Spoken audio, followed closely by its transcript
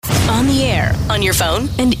on the air, on your phone,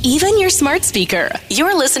 and even your smart speaker.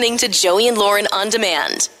 You're listening to Joey and Lauren On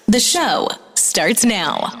Demand. The show starts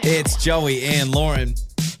now. It's Joey and Lauren,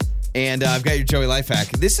 and I've got your Joey Life Hack.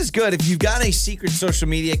 This is good. If you've got a secret social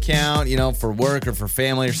media account, for work or for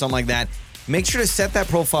family or something like that, make sure to set that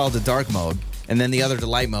profile to dark mode and then the other to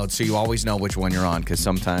light mode so you always know which one you're on, because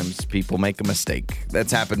sometimes people make a mistake.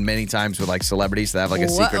 That's happened many times with celebrities that have a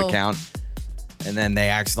secret account. And then they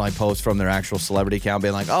accidentally post from their actual celebrity account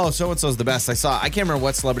being like, oh, so-and-so's the best. I can't remember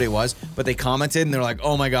what celebrity it was, but they commented and they're like,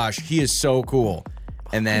 oh my gosh, he is so cool.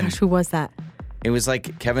 And then who was that? It was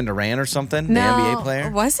like Kevin Durant or something, no, the NBA player.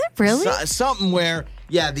 Was it really? Something where,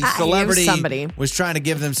 the celebrity was trying to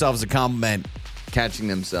give themselves a compliment, catching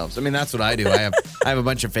themselves. I mean, that's what I do. I have a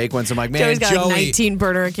bunch of fake ones. I'm like, man, Joey's got 19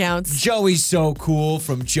 burner accounts. Joey's so cool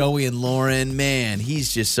from Joey and Lauren. Man,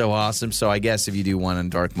 he's just so awesome. So I guess if you do one in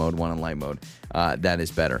dark mode, one in light mode, that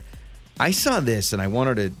is better. I saw this and I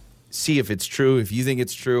wanted to see if it's true, if you think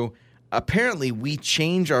it's true. Apparently, we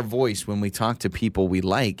change our voice when we talk to people we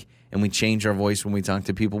like, and we change our voice when we talk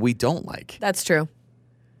to people we don't like. That's true.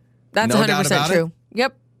 That's no 100% true.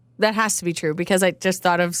 Yep. That has to be true, because I just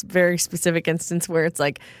thought of a very specific instance where it's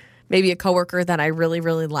like maybe a coworker that I really,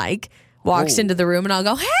 really like walks into the room and I'll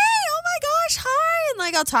go, hey, oh my gosh, hi.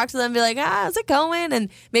 And I'll talk to them and be like, how's it going? And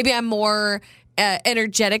maybe I'm more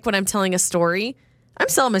energetic when I'm telling a story. I'm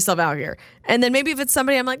selling myself out here. And then maybe if it's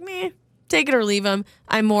somebody I'm like, meh, take it or leave them.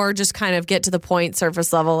 I'm more just kind of get to the point,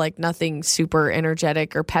 surface level, like nothing super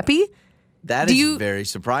energetic or peppy. That is very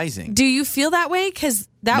surprising. Do you feel that way? Because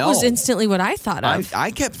that was instantly what I thought of. I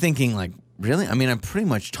kept thinking, really? I mean, I pretty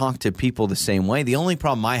much talk to people the same way. The only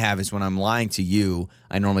problem I have is when I'm lying to you,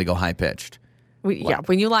 I normally go high-pitched. Yeah,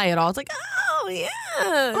 when you lie at all, it's like, oh, yeah.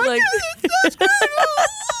 That's great.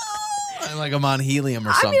 Like I'm on helium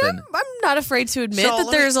or something. I mean, I'm not afraid to admit that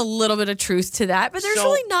there's a little bit of truth to that, but there's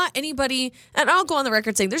really not anybody, and I'll go on the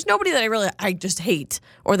record saying there's nobody that I just hate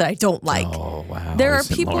or that I don't like. Oh, wow. There are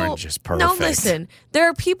people. Lauren just perfect? No, listen. There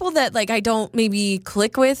are people that I don't maybe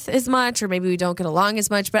click with as much, or maybe we don't get along as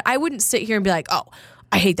much, but I wouldn't sit here and be like, oh,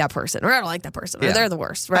 I hate that person, or I don't like that person, or they're the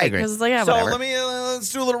worst, right? I agree. Because it's like, whatever. So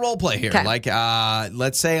let's do a little role play here. Okay.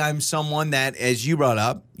 Let's say I'm someone that, as you brought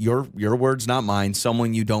up, your words, not mine,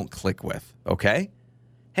 someone you don't click with, okay?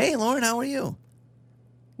 Hey, Lauren, how are you?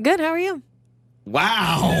 Good, how are you?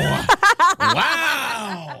 Wow.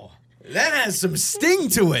 Wow. That has some sting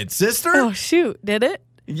to it, sister. Oh, shoot. Did it?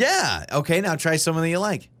 Yeah. Okay, now try someone that you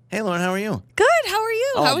like. Hey, Lauren, how are you? Good, how are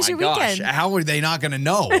you? How was your weekend? How are they not going to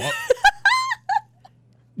know?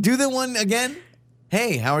 Do the one again.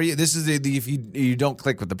 Hey, how are you? This is if you don't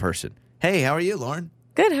click with the person. Hey, how are you, Lauren?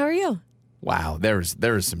 Good, how are you? Wow, there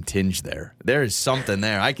is some tinge there. There is something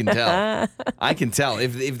there. I can tell. I can tell.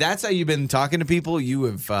 If that's how you've been talking to people, you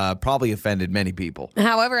have probably offended many people.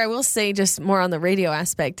 However, I will say, just more on the radio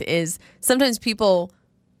aspect, is sometimes people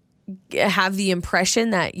have the impression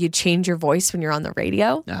that you change your voice when you're on the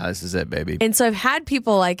radio. Nah, this is it, baby. And so I've had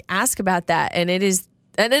people ask about that, and it is,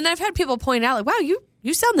 and then I've had people point out wow,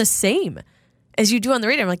 you sound the same as you do on the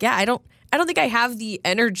radio. I'm like, yeah, I don't think I have the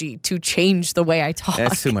energy to change the way I talk.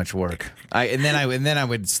 That's too much work. And then I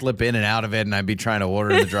would slip in and out of it, and I'd be trying to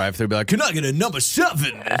order in the drive-thru, be like, "Can I get a number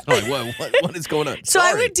 7?" Like, what is going on? So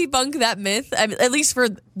I would debunk that myth. I mean, at least for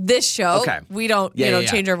this show, we don't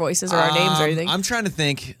change our voices or our names or anything. I'm trying to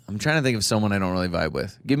think of someone I don't really vibe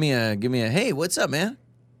with. Give me a hey, what's up, man?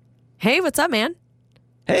 Hey, what's up, man?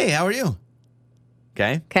 Hey, how are you?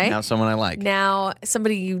 Okay. Now someone I like. Now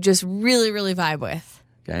somebody you just really, really vibe with.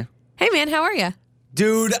 Okay. Hey, man, how are you?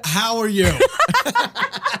 Dude, how are you? That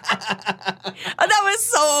was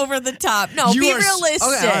so over the top. No, be realistic.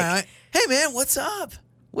 Okay, all right. Hey, man, what's up?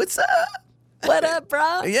 What's up? What up,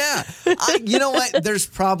 bro? Yeah. You know what? There's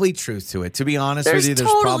probably truth to it. To be honest with you, there's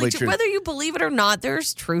totally probably truth. Whether you believe it or not,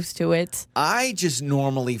 there's truth to it. I just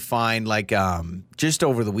normally find, just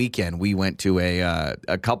over the weekend, we went to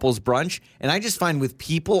a couple's brunch, and I just find with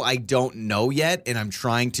people I don't know yet, and I'm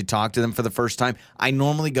trying to talk to them for the first time, I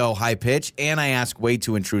normally go high pitch, and I ask way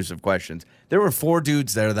too intrusive questions. There were 4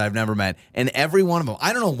 dudes there that I've never met, and every one of them,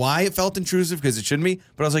 I don't know why it felt intrusive, because it shouldn't be,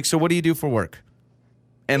 but I was like, so what do you do for work?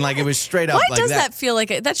 And it was straight up Why does that feel like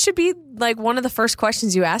it? That should be one of the first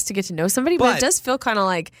questions you ask to get to know somebody, but it does feel kind of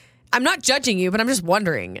like, I'm not judging you, but I'm just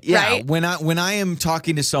wondering, right? When I am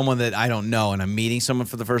talking to someone that I don't know and I'm meeting someone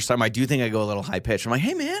for the first time, I do think I go a little high pitched. I'm like,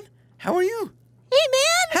 hey man, how are you? Hey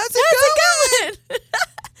man, how's it going?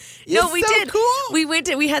 No, we did. Cool.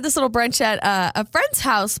 We had this little brunch at a friend's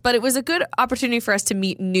house, but it was a good opportunity for us to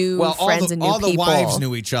meet new friends and new people. All the wives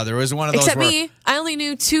knew each other. It was one of those. Except me, I only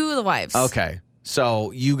knew 2 of the wives. Okay.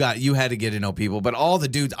 So you had to get to know people. But all the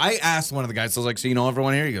dudes, I asked one of the guys, I was like, so you know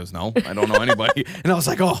everyone here? He goes, no, I don't know anybody. And I was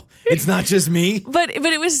like, oh, it's not just me. But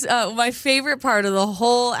it was my favorite part of the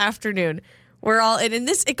whole afternoon. We're all, and in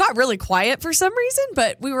this, it got really quiet for some reason,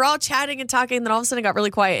 but we were all chatting and talking, and then all of a sudden it got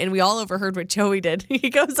really quiet, and we all overheard what Joey did.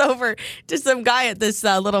 He goes over to some guy at this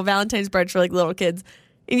little Valentine's brunch for like little kids,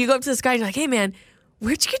 and you go up to this guy and you're like, hey man,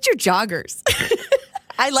 where'd you get your joggers?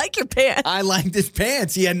 I like your pants. I liked his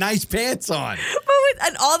pants. He had nice pants on.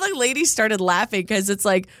 And all the ladies started laughing because it's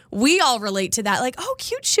like, we all relate to that. Like, oh,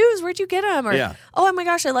 cute shoes. Where'd you get them? Or, oh my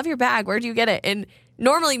gosh, I love your bag. Where'd you get it? And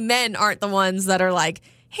normally men aren't the ones that are like,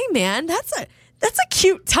 hey man, that's a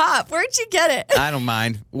cute top. Where'd you get it? I don't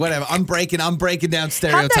mind. Whatever. I'm breaking down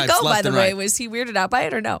stereotypes. How'd that go, by the way? Right. Was he weirded out by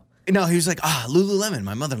it or no? No, he was like, Lululemon.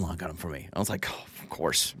 My mother-in-law got them for me. I was like, oh, of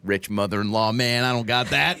course, rich mother-in-law, man. I don't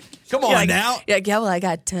got that. Come on now. Yeah, well, I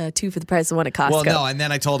got 2 for the price of one at Costco. Well, no, and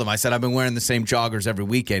then I told him, I said, I've been wearing the same joggers every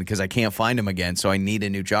weekend because I can't find them again, so I need a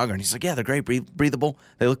new jogger. And he's like, yeah, they're great, breathable.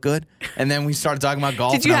 They look good. And then we started talking about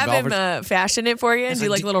golf. Did you have him fashion it for you and do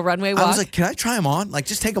like little runway walk? I was like, can I try them on? Like,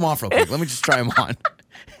 just take them off real quick. Let me just try them on.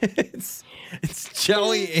 It's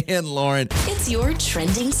Joey and Lauren. It's your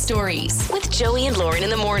trending stories with Joey and Lauren in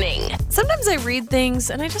the morning. Sometimes I read things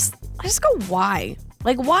and I just go, why?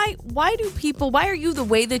 Like, why are you the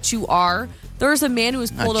way that you are? There's a man who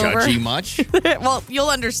was pulled over. Not judgy much. Well, you'll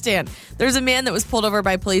understand. There's a man that was pulled over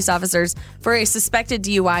by police officers for a suspected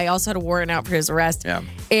DUI. He also had a warrant out for his arrest. Yeah.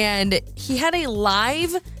 And he had a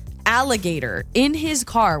live alligator in his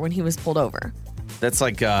car when he was pulled over. That's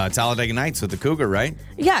like Talladega Nights with the cougar, right?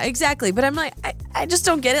 Yeah, exactly. But I'm like, I just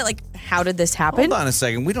don't get it. Like, how did this happen? Hold on a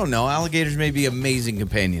second. We don't know. Alligators may be amazing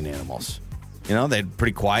companion animals. You know, they're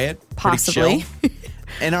pretty quiet, possibly. Pretty chill.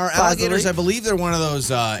 And our alligators, I believe they're one of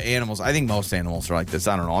those animals. I think most animals are like this.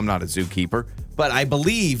 I don't know. I'm not a zookeeper. But I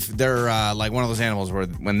believe they're like one of those animals where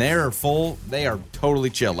when they're full, they are totally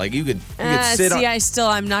chill. Like you could sit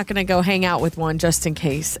on. I'm not going to go hang out with one just in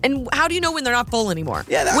case. And how do you know when they're not full anymore?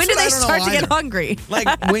 Yeah, that's when do what they start to get hungry?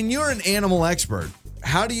 Like when you're an animal expert,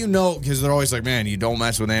 how do you know? Because they're always like, man, you don't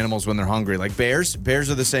mess with animals when they're hungry. Like bears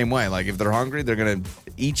are the same way. Like if they're hungry, they're going to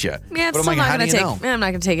eat you. Yeah, I'm not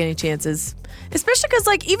going to take any chances. Especially because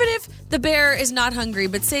like even if the bear is not hungry,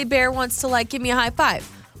 but say bear wants to like give me a high five.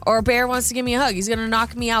 Or a bear wants to give me a hug. He's going to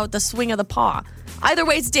knock me out with the swing of the paw. Either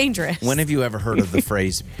way, it's dangerous. When have you ever heard of the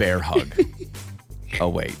phrase bear hug? Oh,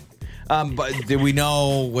 wait. But did we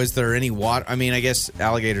know, was there any water? I mean, I guess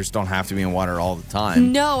alligators don't have to be in water all the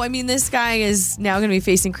time. No, I mean, this guy is now going to be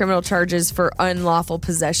facing criminal charges for unlawful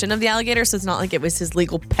possession of the alligator. So it's not like it was his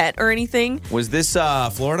legal pet or anything. Was this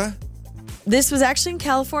Florida? This was actually in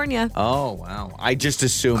California. Oh, wow. I just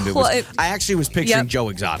assumed it was. I actually was picturing Joe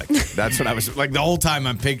Exotic. That's what I was, like the whole time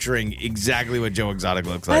I'm picturing exactly what Joe Exotic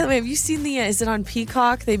looks like. By the way, have you seen is it on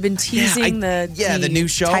Peacock? They've been teasing the new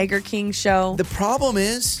show. Tiger King show. The problem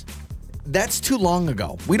is, that's too long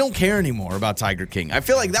ago. We don't care anymore about Tiger King. I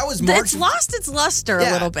feel like that was March. It's lost its luster a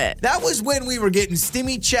little bit. That was when we were getting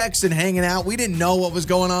stimmy checks and hanging out. We didn't know what was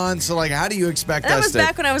going on. So, like, how do you expect us to... That was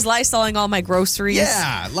back when I was Lysoling all my groceries.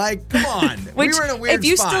 Yeah, like, come on. We were in a weird If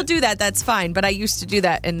you spot. still do that, that's fine. But I used to do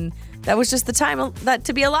that, and that was just the time that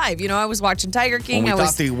to be alive. You know, I was watching Tiger King. When we I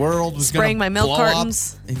thought the world was spraying my milk blow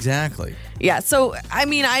cartons. Up. Exactly. Yeah, so, I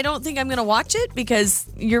mean, I don't think I'm going to watch it because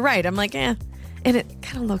you're right. I'm like, And it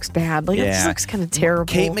kind of looks bad. Like, it just looks kind of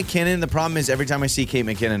terrible. Kate McKinnon, the problem is every time I see Kate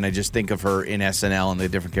McKinnon, I just think of her in SNL and the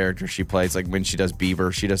different characters she plays. Like when she does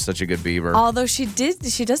Beaver, she does such a good Beaver. Although she does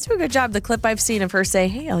do a good job. The clip I've seen of her say,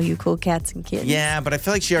 hey, all you cool cats and kittens. Yeah, but I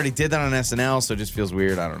feel like she already did that on SNL, so it just feels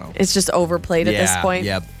weird. I don't know. It's just overplayed at this point.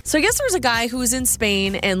 Yep. So I guess there was a guy who was in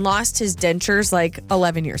Spain and lost his dentures like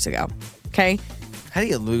 11 years ago. Okay? How do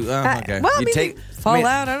you lose? Okay. Well, fall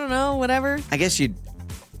out, I don't know, whatever. I guess you...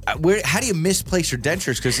 how do you misplace your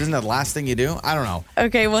dentures? Because isn't that the last thing you do? I don't know.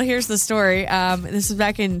 Okay, well, here's the story. This was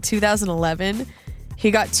back in 2011. He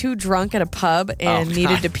got too drunk at a pub and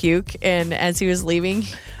needed to puke. And as he was leaving...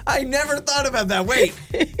 I never thought about that. Wait.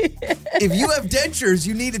 If you have dentures,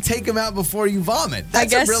 you need to take them out before you vomit.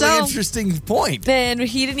 That's a really interesting point. Then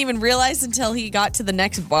he didn't even realize until he got to the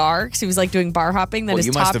next bar, because he was like doing bar hopping. That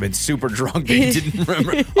you must have been super drunk that you didn't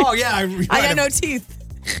remember. Oh, yeah. I got no teeth.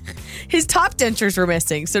 His top dentures were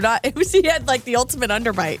missing, so he had like the ultimate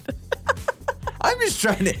underbite. I'm just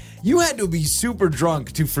trying to. You had to be super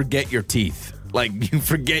drunk to forget your teeth. Like you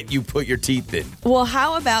forget you put your teeth in. Well,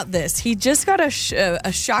 how about this? He just got a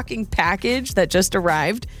shocking package that just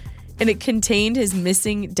arrived, and it contained his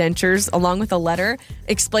missing dentures along with a letter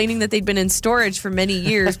explaining that they'd been in storage for many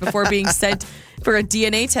years before being sent for a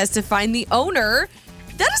DNA test to find the owner.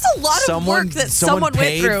 That is a lot of work that someone went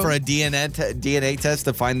paid through. for a DNA test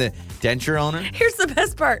to find the denture owner. Here's the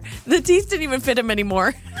best part. The teeth didn't even fit him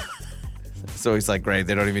anymore. So he's like, great,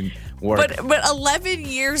 they don't even work. But 11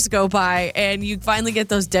 years go by, and you finally get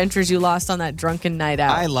those dentures you lost on that drunken night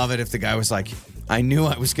out. I love it if the guy was like, I knew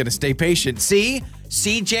I was going to stay patient. See,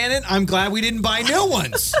 Janet, I'm glad we didn't buy new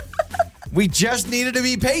ones. We just needed to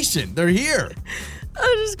be patient. They're here.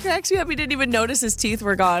 It just cracks me up. He didn't even notice his teeth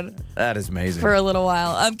were gone. That is amazing. For a little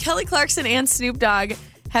while. Kelly Clarkson and Snoop Dogg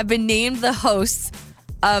have been named the hosts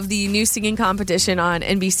of the new singing competition on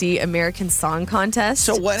NBC American Song Contest.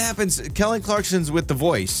 So what happens? Kelly Clarkson's with The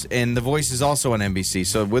Voice, and The Voice is also on NBC.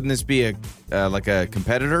 So wouldn't this be a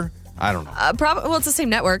competitor? I don't know. Well, it's the same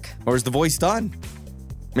network. Or is The Voice done?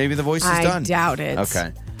 Maybe The Voice is done. I doubt it.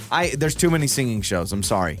 Okay. There's too many singing shows. I'm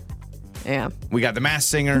sorry. Yeah. We got The Masked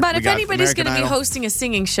Singer. But if anybody's going to be hosting a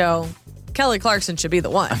singing show, Kelly Clarkson should be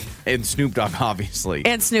the one. And Snoop Dogg, obviously.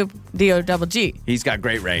 And Snoop D-O-double-G. He's got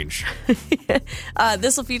great range.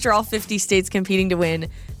 This will feature all 50 states competing to win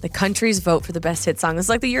the country's vote for the best hit song. It's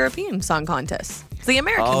like the European Song Contest. It's the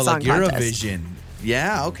American Song Contest. Eurovision.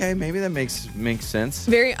 Yeah, okay. Maybe that makes sense.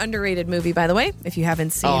 Very underrated movie, by the way, if you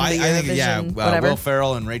haven't seen the Eurovision, whatever. Will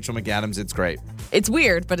Ferrell and Rachel McAdams, it's great. It's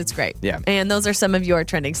weird, but it's great. Yeah. And those are some of your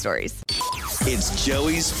trending stories. It's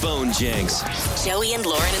Joey's Phone Jenks. Joey and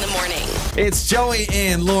Lauren in the morning. It's Joey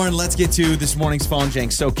and Lauren. Let's get to this morning's Phone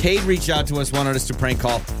Jenks. So Cade reached out to us, wanted us to prank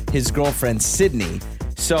call his girlfriend, Sydney.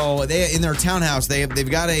 So they in their townhouse, they've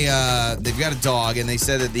got a dog, and they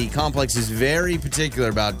said that the complex is very particular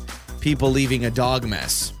about people leaving a dog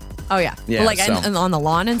mess. Oh, yeah. Yeah, like on the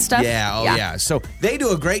lawn and stuff? Yeah. So they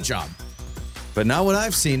do a great job. But not what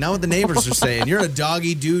I've seen, not what the neighbors are saying. You're a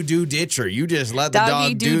doggy doo-doo ditcher. You just let the dog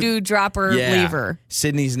doggy doo-doo dropper lever.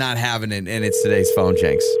 Sydney's not having it, and it's today's Phone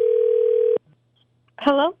Jenks.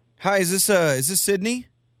 Hello? Hi, is this Sydney?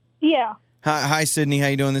 Yeah. Hi, Sydney. How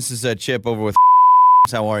you doing? This is Chip over with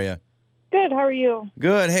How are you? Good. How are you?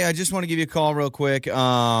 Good. Hey, I just want to give you a call real quick.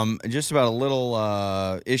 Just about a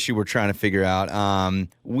little issue we're trying to figure out.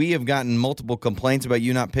 We have gotten multiple complaints about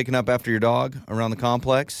you not picking up after your dog around the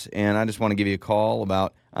complex, and I just want to give you a call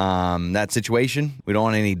about that situation. We don't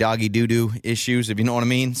want any doggy doo-doo issues, if you know what I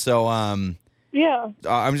mean. So, yeah.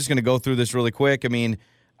 I'm just going to go through this really quick. I mean,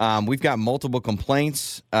 we've got multiple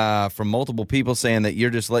complaints from multiple people saying that you're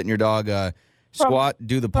just letting your dog squat,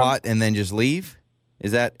 do the pot, and then just leave.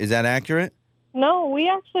 Is that accurate? No, we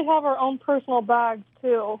actually have our own personal bags,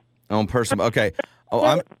 too. Own personal, okay.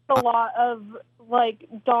 There's a lot of,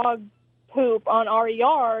 dog poop on our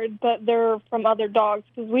yard, but they're from other dogs,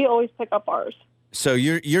 because we always pick up ours. So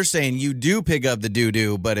you're saying you do pick up the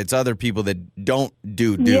doo-doo, but it's other people that don't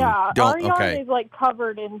do. Yeah, our yard is,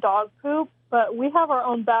 covered in dog poop, but we have our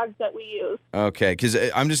own bags that we use. Okay, because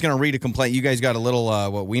I'm just going to read a complaint. You guys got a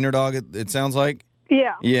little, wiener dog, it sounds like?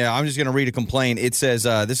 Yeah. Yeah, I'm just going to read a complaint. It says,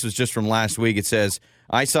 this was just from last week. It says,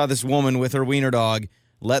 I saw this woman with her wiener dog,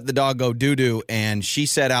 let the dog go doo-doo, and she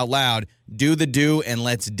said out loud, do the do and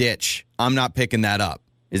let's ditch. I'm not picking that up.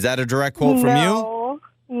 Is that a direct quote from you?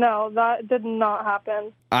 No, that did not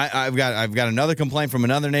happen. I've got another complaint from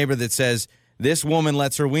another neighbor that says, this woman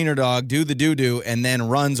lets her wiener dog do the doo-doo and then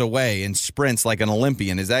runs away and sprints like an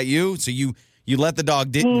Olympian. Is that you? So you let the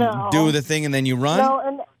dog do the thing and then you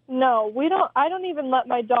run? No, we don't. I don't even let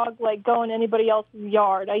my dog go in anybody else's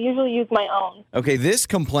yard. I usually use my own. Okay, this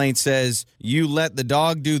complaint says you let the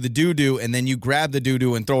dog do the doo-doo and then you grab the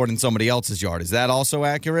doo-doo and throw it in somebody else's yard. Is that also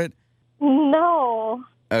accurate? No.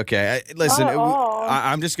 Okay, listen, Not at all.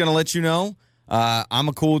 I'm just going to let you know. I'm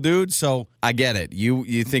a cool dude, so I get it. You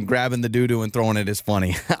think grabbing the doo-doo and throwing it is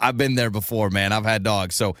funny. I've been there before, man. I've had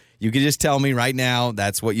dogs. So you can just tell me right now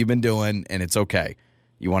that's what you've been doing, and it's okay.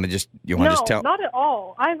 You want to just tell? No, not at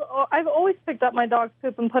all. I've always picked up my dog's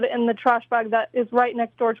poop and put it in the trash bag that is right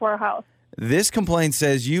next door to our house. This complaint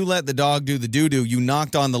says you let the dog do the doo-doo. You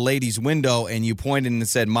knocked on the lady's window and you pointed and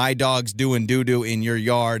said, my dog's doing doo-doo in your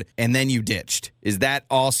yard, and then you ditched. Is that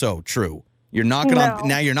also true? You're knocking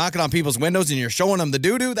on people's windows and you're showing them the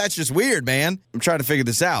doo-doo? That's just weird, man. I'm trying to figure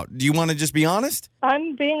this out. Do you want to just be honest?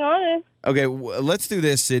 I'm being honest. Okay, let's do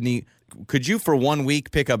this, Sydney. Could you for 1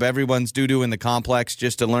 week pick up everyone's doo-doo in the complex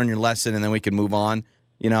just to learn your lesson and then we can move on?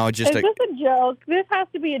 You know, Is this a joke? This has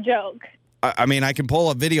to be a joke. I mean, I can pull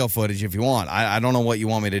up video footage if you want. I don't know what you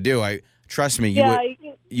want me to do. Trust me,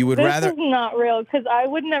 you would rather. This is not real because I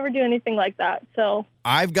would never do anything like that. So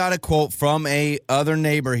I've got a quote from a other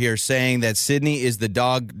neighbor here saying that Sydney is the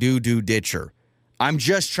dog doo-doo ditcher. I'm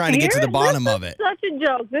just trying to get to the bottom of it. Such a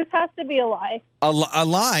joke. This has to be a lie. A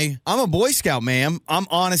lie? I'm a Boy Scout, ma'am. I'm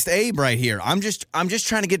Honest Abe right here. I'm just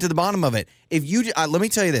trying to get to the bottom of it. If you let me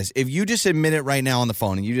tell you this, if you just admit it right now on the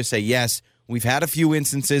phone and you just say, yes, we've had a few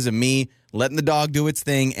instances of me letting the dog do its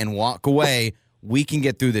thing and walk away, we can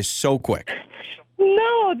get through this so quick.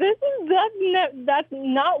 No, that's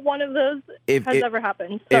not one of those has ever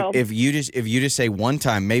happened. So if you just say one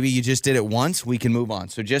time, maybe you just did it once, we can move on.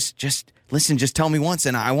 So just listen, just tell me once,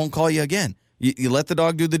 and I won't call you again. You let the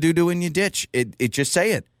dog do the doo-doo in your ditch. It just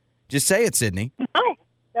say it. Just say it, Sydney.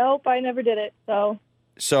 Nope, I never did it.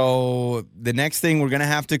 So the next thing, we're going to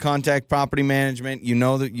have to contact property management. You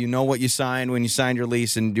know what you signed when you signed your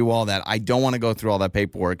lease and do all that. I don't want to go through all that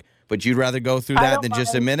paperwork, but you'd rather go through that than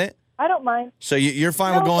just admit it? I don't mind. So you're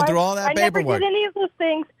fine with going through all that paperwork? I never did any of those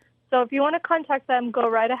things. So if you want to contact them, go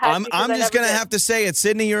right ahead. I'm just going to have to say it.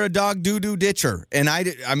 Sydney, you're a dog doo-doo ditcher. And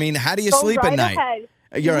I mean, how do you sleep at night? Ahead.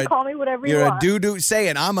 You can call me whatever you want. You're a doo-doo. Say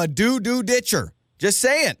it. I'm a doo-doo ditcher. Just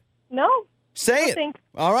say it. No. Say it. Thanks.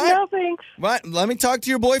 All right. No, thanks. What? Let me talk to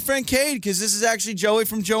your boyfriend, Cade, because this is actually Joey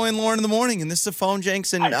from Joey and Lauren in the Morning, and this is a Phone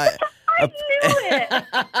Jenks. And I knew it.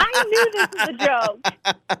 I knew this was a joke.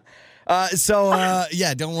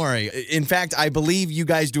 Yeah, don't worry. In fact, I believe you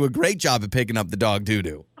guys do a great job at picking up the dog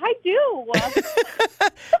doo-doo. I do.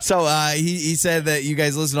 So he said that you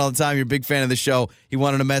guys listen all the time. You're a big fan of the show. He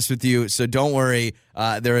wanted to mess with you, so don't worry.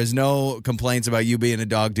 There is no complaints about you being a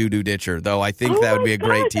dog doo-doo ditcher, though I think that would be a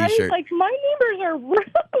great T-shirt. My neighbors are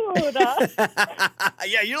rude.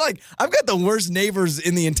 Yeah, you're like, I've got the worst neighbors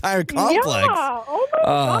in the entire complex. Yeah. Oh, my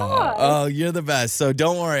God. Oh, you're the best. So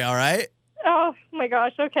don't worry, all right? Oh, my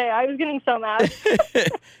gosh. Okay, I was getting so mad.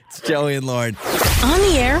 It's Joey and Lauren. On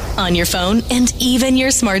the air, on your phone, and even your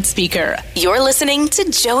smart speaker. You're listening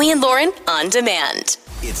to Joey and Lauren on demand.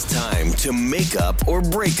 It's time to make up or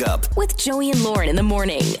break up With Joey and Lauren in the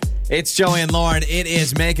morning. It's Joey and Lauren. It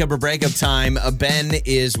is makeup or breakup time. Ben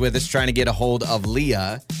is with us trying to get a hold of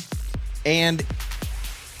Leah. And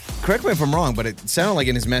correct me if I'm wrong, but it sounded like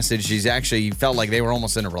in his message, he felt like they were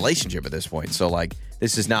almost in a relationship at this point. So, like,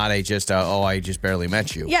 this is not I just barely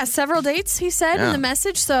met you. Yeah, several dates, he said in the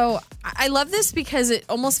message. So I love this because it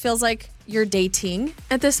almost feels like you're dating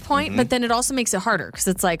at this point, but then it also makes it harder because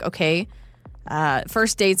it's like, okay,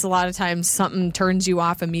 first dates, a lot of times something turns you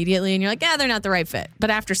off immediately and you're like, yeah, they're not the right fit. But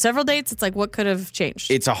after several dates, it's like, what could have changed?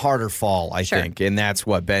 It's a harder fall, I think, and that's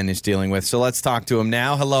what Ben is dealing with. So let's talk to him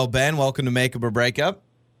now. Hello, Ben. Welcome to Makeup or Breakup.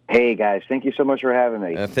 Hey, guys. Thank you so much for having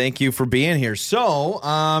me. Thank you for being here. So,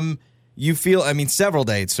 you feel, several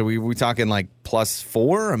dates. So we talking like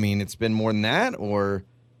 +4? I mean, it's been more than that, or?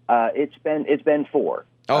 It's been 4.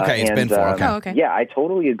 Okay, it's been 4. Okay. Oh, okay. Yeah, I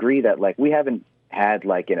totally agree that, like, we haven't had,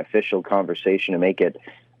 like, an official conversation to make it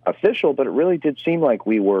official, but it really did seem like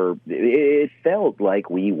it felt like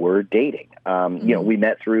we were dating. You know, we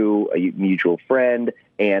met through a mutual friend,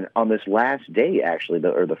 and on this last date, actually,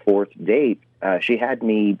 the 4th date, she had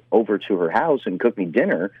me over to her house and cooked me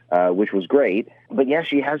dinner, which was great. But yeah,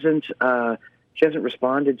 she hasn't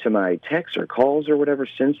responded to my texts or calls or whatever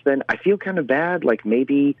since then. I feel kind of bad. Like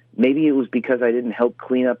maybe it was because I didn't help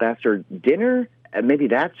clean up after dinner. Maybe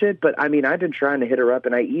that's it. But I mean, I've been trying to hit her up,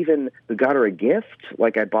 and I even got her a gift.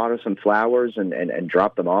 Like I bought her some flowers and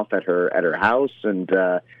dropped them off at her house. And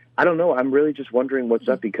I don't know. I'm really just wondering what's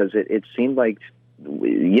up, because it seemed like,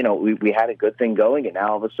 you know, we had a good thing going, and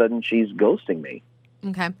now all of a sudden she's ghosting me.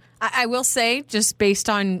 Okay. I will say, just based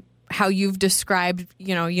on how you've described,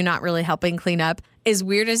 you know, you're not really helping clean up, as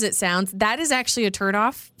weird as it sounds, that is actually a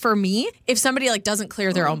turnoff for me if somebody like doesn't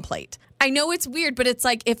clear their own plate. I know it's weird, but it's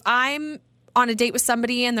like if I'm on a date with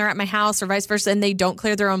somebody and they're at my house or vice versa and they don't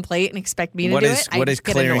clear their own plate and expect me to do it, what is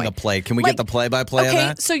clearing a plate? Can we get the play-by-play of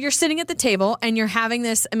that? So you're sitting at the table and you're having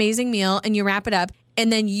this amazing meal and you wrap it up,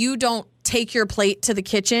 and then you don't take your plate to the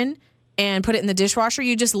kitchen and put it in the dishwasher.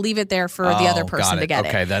 You just leave it there for the other person to get it.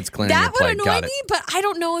 Okay, that's clearing your plate. That would annoy me, but I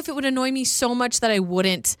don't know if it would annoy me so much that I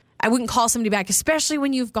wouldn't call somebody back, especially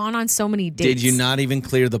when you've gone on so many dates. Did you not even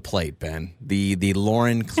clear the plate, Ben? The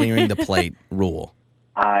Lauren clearing the plate rule.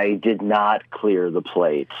 I did not clear the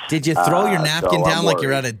plate. Did you throw your napkin down like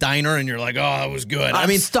you're worried. at a diner and you're like, oh, that was good?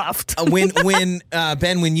 I'm stuffed. when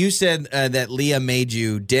Ben, when you said that Leah made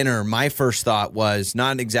you dinner, my first thought was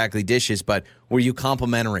not exactly dishes, but were you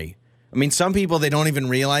complimentary? I mean, some people, they don't even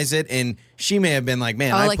realize it, and she may have been like,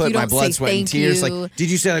 man, I put my blood, sweat, and tears. You. Like,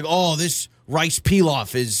 did you say like, oh, this rice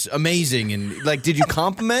pilaf is amazing, and like, did you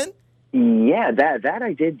compliment? Yeah, that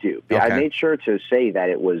I did do. Okay. I made sure to say that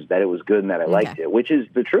it was good and that I liked it, which is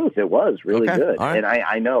the truth. It was really good. All right. And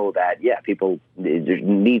I know that, people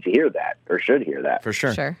need to hear that or should hear that. For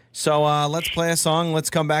sure. Sure. So let's play a song. Let's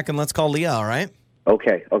come back and let's call Leah, all right?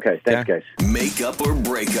 Okay. Thanks, guys. Make up or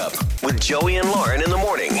break up with Joey and Lauren in the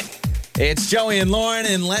morning. It's Joey and Lauren,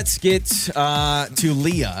 and let's get to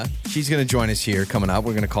Leah. She's going to join us here coming up.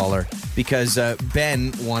 We're going to call her because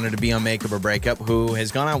Ben wanted to be on Make Up or Break Up, who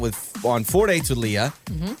has gone out on 4 dates with Leah.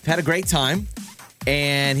 Had a great time.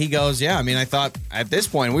 And he goes, yeah, I mean, I thought at this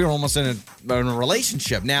point we were almost in a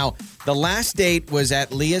relationship. Now, the last date was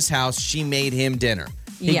at Leah's house. She made him dinner.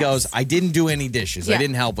 He goes, I didn't do any dishes. I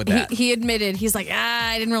didn't help with that. He admitted, he's like,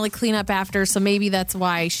 I didn't really clean up after, so maybe that's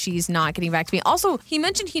why she's not getting back to me. Also, he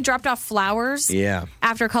mentioned he dropped off flowers. Yeah.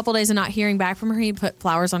 After a couple days of not hearing back from her, he put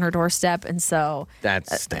flowers on her doorstep, and so that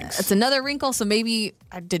stinks. It's another wrinkle. So maybe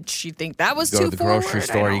did she think that was too forward? Go to the forward? grocery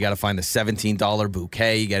store. You got to find the $17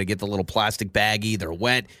 bouquet. You got to get the little plastic baggie. They're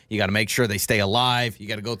wet. You got to make sure they stay alive. You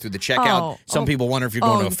got to go through the checkout. Some people wonder if you're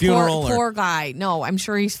going to a funeral. Poor guy. No, I'm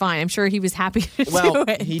sure he's fine. I'm sure he was happy to do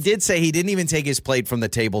it. He did say he didn't even take his plate from the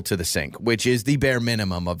table to the sink, which is the bare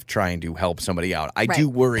minimum of trying to help somebody out. I do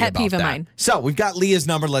worry Pet about peeve of that. mine. So we've got Leah's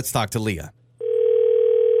number. Let's talk to Leah.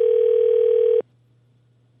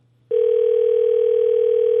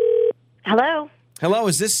 Hello. Hello,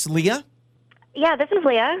 is this Leah? Yeah, this is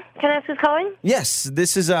Leah. Can I ask who's calling? Yes,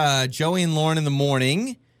 this is Joey and Lauren in the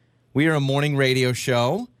morning. We are a morning radio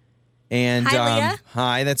show. And Hi, Leah.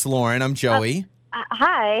 Hi, that's Lauren. I'm Joey.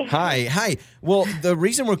 Hi. Hi. Well, the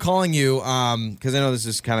reason we're calling you, because I know this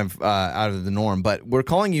is kind of out of the norm, but we're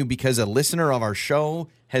calling you because a listener of our show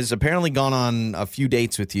has apparently gone on a few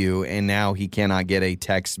dates with you, and now he cannot get a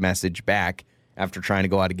text message back after trying to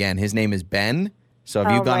go out again. His name is Ben. So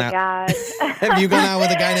have you gone out? God. Have you gone out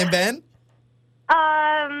with a guy named Ben?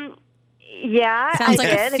 Yeah. Sounds I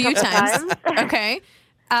like did a few couple times. Okay.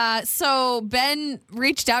 So Ben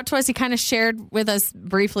reached out to us. He kind of shared with us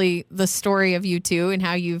briefly the story of you two and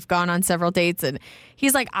how you've gone on several dates. And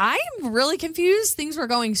he's like, I'm really confused. Things were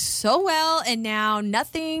going so well, and now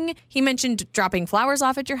nothing. He mentioned dropping flowers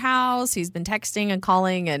off at your house. He's been texting and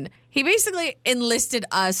calling, and he basically enlisted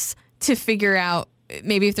us to figure out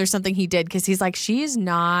maybe if there's something he did, because he's like, she's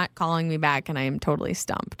not calling me back, and I am totally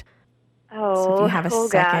stumped. Oh, So if you have a second.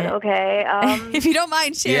 God. Okay. If you don't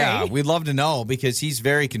mind sharing. Yeah, we'd love to know because he's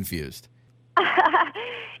very confused.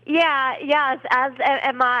 Yes, as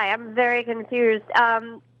am I. I'm very confused.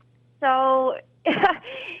 So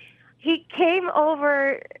he came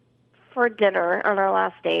over for dinner on our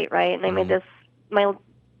last date, right? And I made my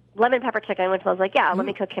lemon pepper chicken, which I was like, let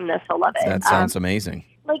me cook him this. He'll love it. That sounds amazing.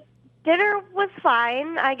 Dinner was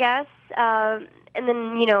fine, I guess. And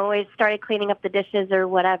then, I started cleaning up the dishes or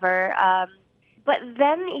whatever. But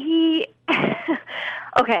then he,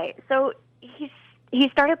 okay, so he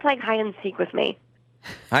started playing hide and seek with me.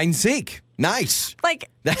 Hide and seek. Nice. Like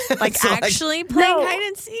That's actually playing No. hide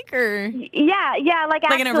and seek, or Yeah, like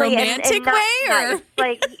Like in a actually, romantic and not way, or? nice.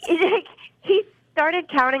 Like he started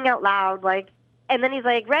counting out loud, and then he's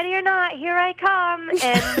like, "Ready or not, here I come,"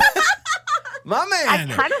 and My I man.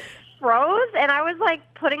 kind of froze, and I was like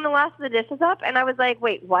putting the last of the dishes up, and I was like,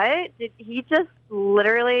 "Wait, what? Did he just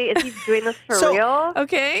literally? Is he doing this for real?"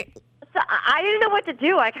 okay. So I didn't know what to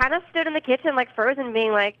do. I kind of stood in the kitchen like frozen,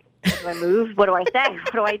 being like, "What do I move? What do I say?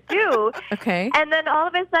 What do I do?" Okay. And then all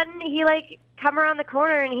of a sudden, he come around the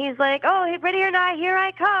corner, and he's like, "Oh, ready or not, here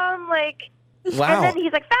I come!" Wow. And then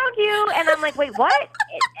he's like, "Found you," and I'm like, "Wait, what?"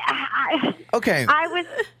 Okay. I was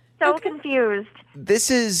so confused.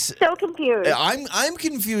 This is. So confused. I'm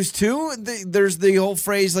confused too. There's the whole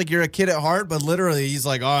phrase like you're a kid at heart, but literally he's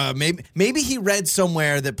like, maybe he read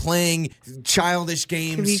somewhere that playing childish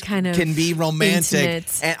games can be romantic.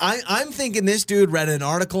 Intimate. And I'm thinking this dude read an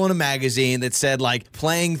article in a magazine that said like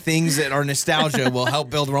playing things that are nostalgia will help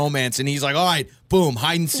build romance, and he's like, all right, boom,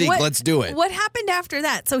 hide and seek, let's do it. What happened after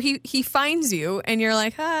that? So he finds you, and you're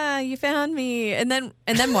like, you found me, and then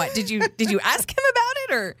what? Did you ask him about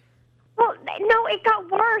it, or? Well, no, it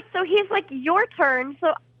got worse. So he's like, "Your turn."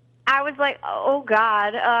 So I was like, "Oh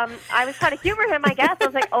God." I was trying to humor him, I guess. I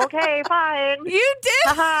was like, "Okay, fine." You did?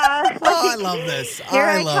 Haha. Oh, I love this. Here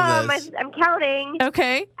I love come. this. I'm counting.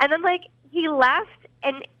 Okay. And then he left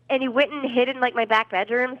and he went and hid in my back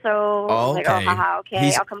bedroom. So I was like, "Oh, haha,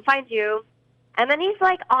 okay, I'll come find you." And then he's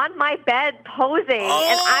on my bed posing,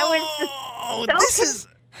 and I was just so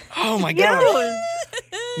Oh my God.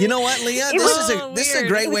 You know what, Leah? This is a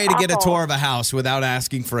great way to get a tour of a house without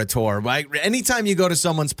asking for a tour. Right? Anytime you go to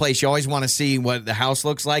someone's place, you always want to see what the house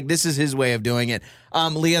looks like. This is his way of doing it.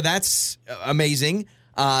 Leah, that's amazing.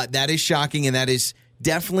 That is shocking, and that is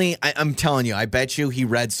definitely, I'm telling you, I bet you he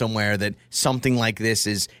read somewhere that something like this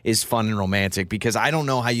is fun and romantic, because I don't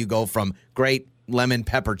know how you go from great lemon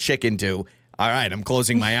pepper chicken to All right, I'm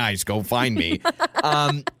closing my eyes. Go find me.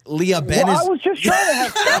 Leah, Ben Well, is... I was just trying to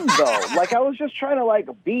have fun, though. Like, I was just trying to, like,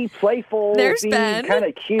 be playful, There's be Ben. kind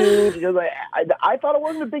of cute. You know, like, I thought it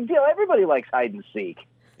wasn't a big deal. Everybody likes hide and seek.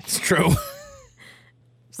 It's true.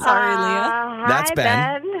 Sorry, Leah. That's Hi,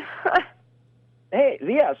 Ben. Hey,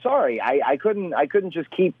 yeah, sorry. I couldn't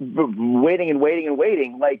just keep waiting and waiting and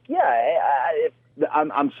waiting. Like,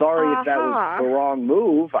 I'm sorry if that was the wrong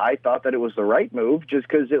move. I thought that it was the right move just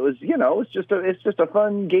because it was, it's just a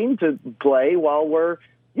fun game to play while we're,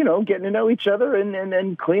 getting to know each other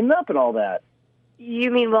and cleaning up and all that.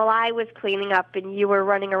 You mean while I was cleaning up and you were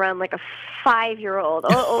running around like a 5-year-old?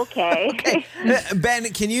 Oh, okay. Okay. Ben,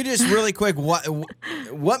 can you just really quick,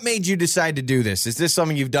 what made you decide to do this? Is this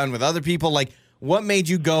something you've done with other people? Like, what made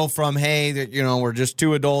you go from, hey, we're just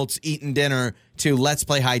two adults eating dinner to let's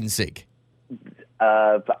play hide and seek?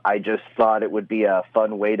 I just thought it would be a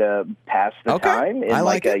fun way to pass the time in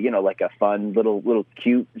like a fun little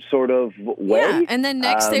cute sort of way. Yeah, and then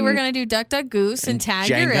next day we're gonna do Duck Duck Goose and Tag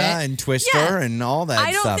Your It and Twister and all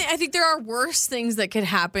that stuff. I think there are worse things that could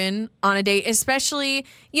happen on a date, especially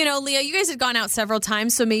Leah. You guys had gone out several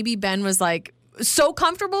times, so maybe Ben was like so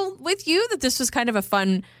comfortable with you that this was kind of a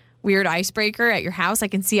fun, weird icebreaker at your house. I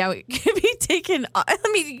can see how it could be taken. I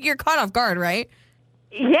mean, you're caught off guard, right?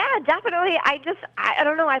 Yeah, definitely. I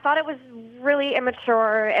don't know. I thought it was really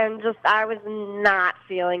immature and I was not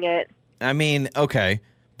feeling it. I mean, okay.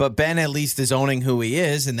 But Ben at least is owning who he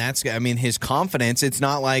is, and that's, his confidence. It's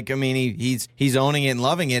not like, he's owning it and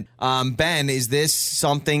loving it. Ben, is this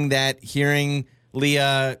something that hearing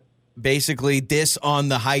Leah basically diss on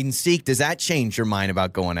the hide and seek, does that change your mind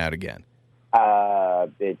about going out again?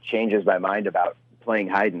 It changes my mind about playing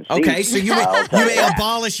hide and seek. Okay, so you may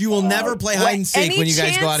abolish, you will never play hide and seek when you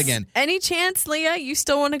guys go out again. Any chance, Leah, you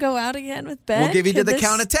still want to go out again with Ben? We'll give you to the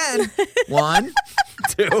count of 10. 1,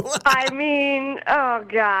 2. I mean, oh,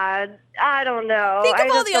 God. I don't know. Think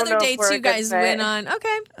of all the don't other know if dates we're a you good guys fit. went on.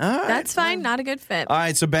 Okay, All right. that's fine. Not a good fit. All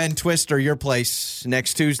right, so Ben, Twister, your place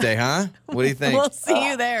next Tuesday, huh? What do you think? We'll see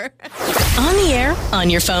you there. On the air,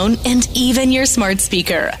 on your phone, and even your smart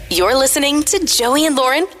speaker. You're listening to Joey and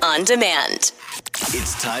Lauren on demand.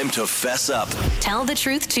 It's time to fess up. Tell the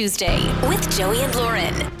Truth Tuesday with Joey and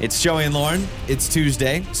Lauren. It's Joey and Lauren. It's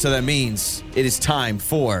Tuesday, so that means it is time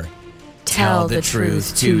for Tell the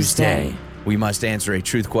Truth Tuesday. We must answer a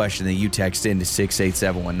truth question that you text into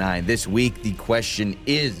 68719. This week, the question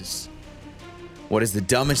is, what is the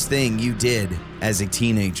dumbest thing you did as a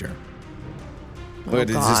teenager? Is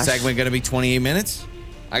this segment going to be 28 minutes?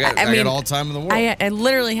 I got all the time in the world. I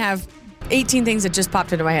literally have 18 things that just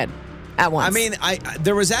popped into my head at once.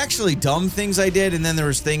 There was actually dumb things I did, and then there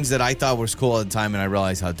was things that I thought was cool at the time, and I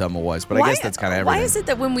realized how dumb it was. But I guess that's kind of everything. Why is it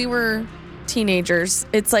that when we were teenagers,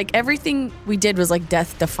 it's like everything we did was like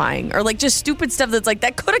death-defying, or like just stupid stuff that's like,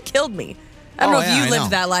 that could have killed me. I don't know if you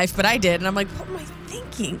lived that life, but I did, and I'm like, what am I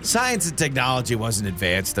thinking? Science and technology wasn't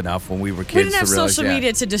advanced enough when we were kids. We didn't have to realize, social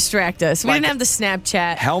media to distract us. We didn't have the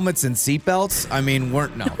Snapchat. Helmets and seatbelts,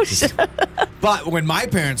 weren't, no. But when my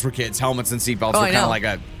parents were kids, helmets and seatbelts were kind of like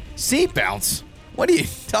a, seatbelts? What are you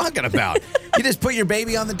talking about? You just put your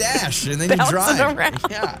baby on the dash and then you drive. Around.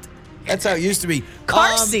 Yeah. That's how it used to be.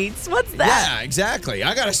 Car seats? What's that? Yeah, exactly.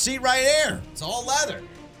 I got a seat right here. It's all leather.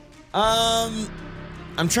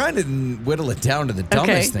 I'm trying to whittle it down to the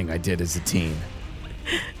dumbest thing I did as a teen.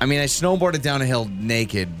 I snowboarded down a hill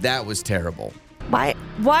naked. That was terrible. Why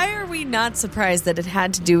are we not surprised that it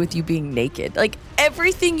had to do with you being naked? Like,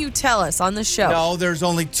 everything you tell us on the show. No, there's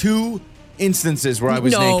only 2 instances where I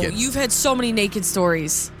was naked. No, you've had so many naked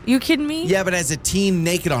stories. You kidding me? Yeah, but as a teen,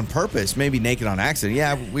 naked on purpose, maybe naked on accident.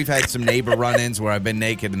 Yeah, we've had some neighbor run-ins where I've been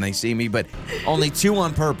naked and they see me, but only 2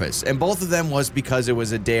 on purpose. And both of them was because it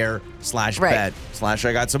was a dare/bet/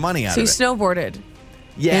 I got some money out of it. So you snowboarded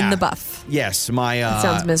in the buff. Yes. That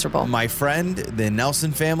sounds miserable. My friend, the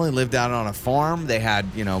Nelson family, lived out on a farm. They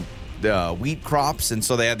had, the wheat crops, and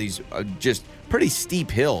so they had these just pretty steep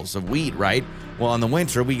hills of wheat, right? Well, in the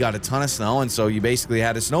winter, we got a ton of snow, and so you basically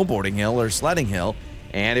had a snowboarding hill or sledding hill,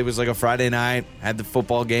 and it was like a Friday night, had the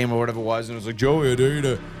football game or whatever it was, and it was like, Joey, I dare you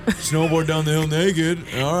to snowboard down the hill naked.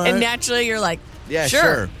 All right. And naturally, you're like, yeah,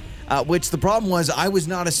 sure. Which the problem was, I was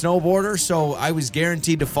not a snowboarder, so I was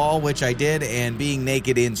guaranteed to fall, which I did, and being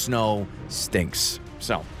naked in snow stinks.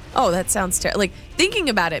 So. Oh, that sounds terrible. Like, thinking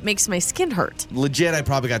about it makes my skin hurt. Legit, I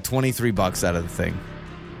probably got $23 out of the thing.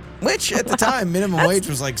 Which, at the time, minimum wage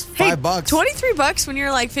was like $5. $23 when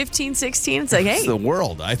you're like 15, 16. It's like, hey. It's the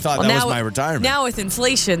world. I thought that was my retirement. Now with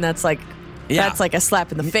inflation, that's like a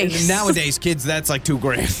slap in the face. Nowadays, kids, that's like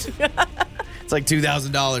 $2,000. It's like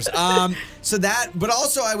 $2,000. So that, but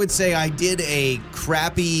also I would say I did a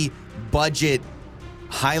crappy budget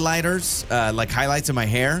highlighters, like highlights in my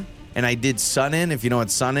hair. And I did sun-in, if you know what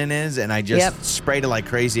sun-in is, and I just sprayed it like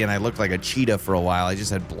crazy, and I looked like a cheetah for a while. I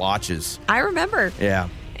just had blotches. I remember. Yeah.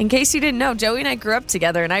 In case you didn't know, Joey and I grew up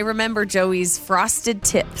together, and I remember Joey's frosted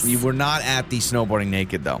tips. You were not at the snowboarding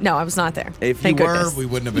naked, though. No, I was not there. If Thank you were, goodness. we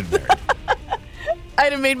wouldn't have been married.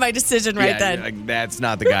 I'd have made my decision right then. Like, that's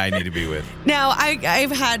not the guy I need to be with. Now,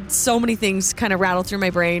 I've had so many things kind of rattle through my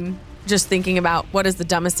brain just thinking about what is the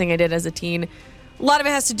dumbest thing I did as a teen. A lot of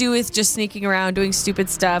it has to do with just sneaking around, doing stupid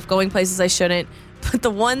stuff, going places I shouldn't. But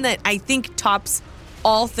the one that I think tops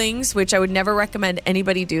all things, which I would never recommend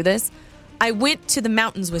anybody do this, I went to the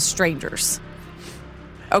mountains with strangers.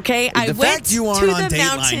 Okay? The fact you aren't on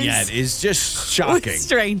Dateline yet is just shocking. With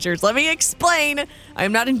strangers. Let me explain.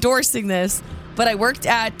 I'm not endorsing this, but I worked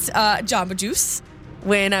at Jamba Juice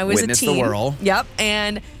when I was Witness a teen. the whirl. Yep.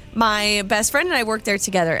 And my best friend and I worked there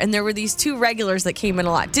together, and there were these two regulars that came in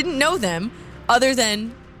a lot. Didn't know them, other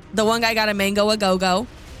than the one guy got a mango a go-go,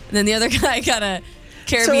 and then the other guy got a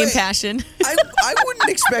Caribbean Passion. I wouldn't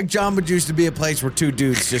expect Jamba Juice to be a place where two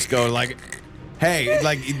dudes just go like, hey,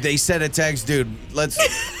 like they sent a text, dude,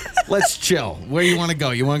 let's chill. Where you want to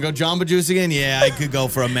go? You want to go Jamba Juice again? Yeah, I could go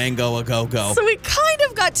for a mango a go-go. So we kind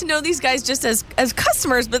of got to know these guys just as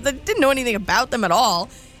customers, but they didn't know anything about them at all.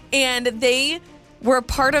 And they were a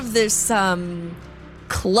part of this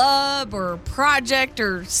club or project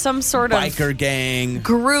or some sort of biker gang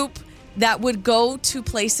group that would go to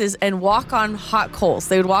places and walk on hot coals.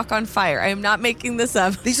 They would walk on fire. I am not making this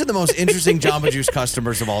up. These are the most interesting Jamba Juice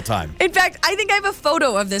customers of all time. In fact, I think I have a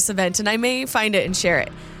photo of this event, and I may find it and share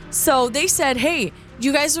it. So they said, hey, do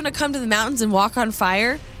you guys want to come to the mountains and walk on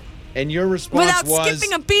fire? And your response Without was...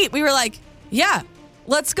 skipping a beat, we were like, yeah,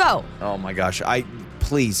 let's go. Oh, my gosh.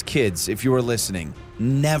 Please, kids, if you are listening,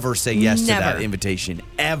 never say yes to that invitation.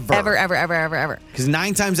 Ever. Ever. Because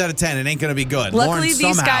 9 times out of 10, it ain't going to be good. Luckily, Lauren,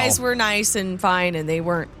 these guys were nice and fine, and they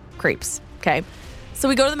weren't creeps. Okay. So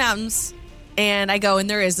we go to the mountains, and I go,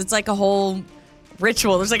 and it's like a whole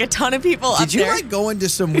ritual. There's like a ton of people up there. Did you like go into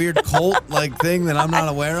some weird cult like thing that I'm not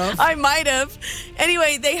aware of? I might have.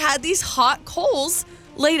 Anyway, they had these hot coals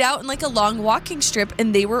laid out in like a long walking strip,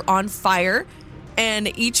 and they were on fire.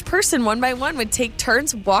 And each person, one by one, would take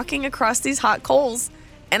turns walking across these hot coals.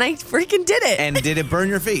 And I freaking did it. And did it burn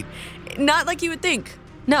your feet? Not like you would think.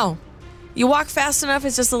 No. You walk fast enough,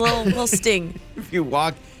 it's just a little sting. If you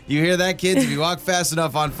walk, you hear that, kids? If you walk fast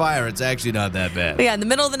enough on fire, it's actually not that bad. But yeah, in the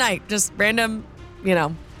middle of the night, just random,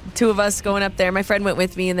 two of us going up there. My friend went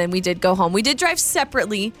with me, and then we did go home. We did drive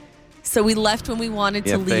separately, so we left when we wanted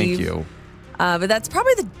to leave. Thank you. But that's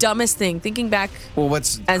probably the dumbest thing. Thinking back, well,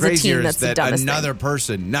 what's as crazier a teen, is that another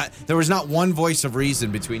person, there was not one voice of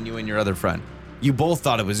reason between you and your other friend. You both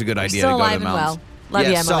thought it was a good idea to go to the mountains. Love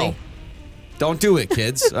you, Emily. So, don't do it,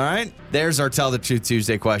 kids. All right? There's our Tell the Truth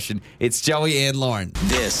Tuesday question. It's Joey and Lauren.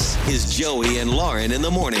 This is Joey and Lauren in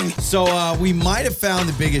the morning. So we might have found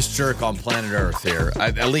the biggest jerk on planet Earth here.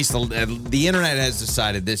 At least the internet has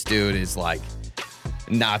decided this dude is like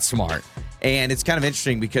not smart. And it's kind of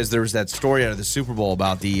interesting because there was that story out of the Super Bowl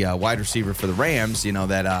about the wide receiver for the Rams,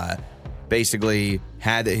 that basically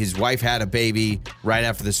his wife had a baby right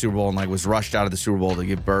after the Super Bowl and was rushed out of the Super Bowl to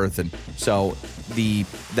give birth. And so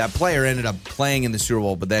that player ended up playing in the Super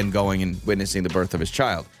Bowl, but then going and witnessing the birth of his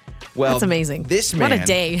child. Well, that's amazing. This man, what a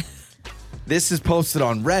day. This is posted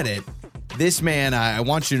on Reddit. This man, I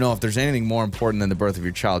want you to know if there's anything more important than the birth of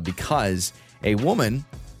your child, because a woman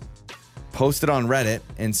posted on Reddit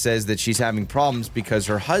and says that she's having problems because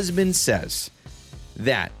her husband says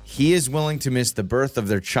that he is willing to miss the birth of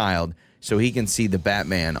their child so he can see the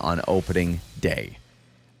Batman on opening day.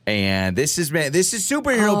 And this is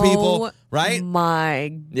superhero people, right?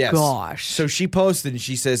 My gosh. So she posted and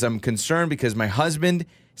she says, I'm concerned because my husband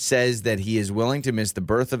says that he is willing to miss the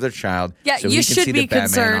birth of their child so he can see the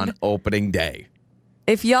Batman on opening day.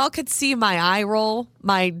 If y'all could see my eye roll,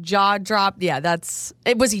 my jaw drop,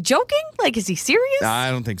 was he joking? Is he serious? I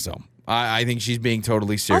don't think so. I think she's being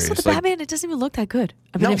totally serious. Also, the Batman, it doesn't even look that good.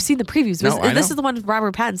 I've seen the previews. This is the one with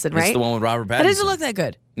Robert Pattinson, right? It's the one with Robert Pattinson. It doesn't look that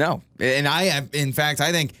good. No. And in fact,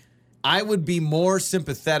 I think I would be more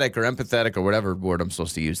sympathetic or empathetic or whatever word I'm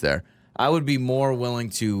supposed to use there. I would be more willing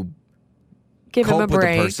to give him a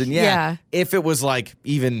break. With the person. Yeah. If it was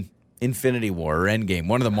even Infinity War or Endgame,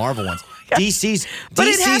 one of the Marvel ones. DC's but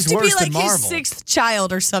it has to worse be than Marvel. His sixth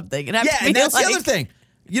child or something. And that's the other thing.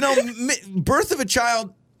 Birth of a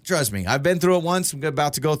child, trust me, I've been through it once. I'm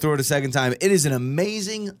about to go through it a second time. It is an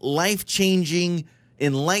amazing, life-changing,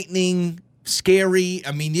 enlightening, scary.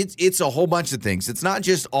 I mean, it's a whole bunch of things. It's not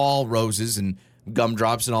just all roses and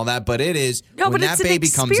gumdrops and all that. But it is No, when but that it's an baby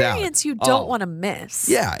comes out. experience you don't want to miss.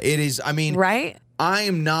 Yeah, it is. I mean, Right? I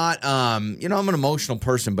am not, I'm an emotional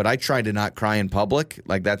person, but I try to not cry in public.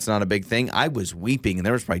 Like, that's not a big thing. I was weeping, and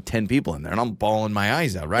there was probably 10 people in there, and I'm bawling my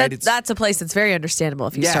eyes out, right? That's a place that's very understandable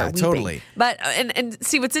if you start weeping. Totally. But, and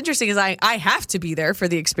see, what's interesting is I have to be there for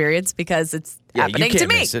the experience because it's you happening can't to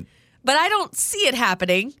me. miss it. But I don't see it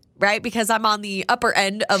happening, right? Because I'm on the upper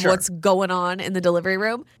end of what's going on in the delivery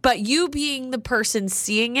room. But you being the person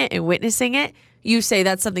seeing it and witnessing it, you say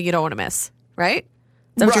that's something you don't want to miss, right? Is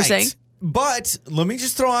that what you're saying? But let me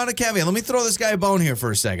just throw out a caveat. Let me throw this guy a bone here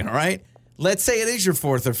for a second, all right? Let's say it is your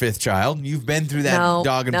fourth or fifth child. You've been through that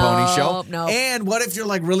dog and pony show. No. And what if you're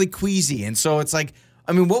like really queasy? And so it's like,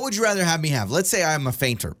 I mean, what would you rather have me have? Let's say I'm a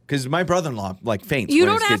fainter because my brother-in-law like faints. You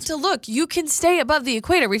don't have to look. You can stay above the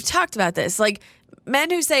equator. We've talked about this. Like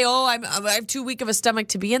men who say, "Oh, I have too weak of a stomach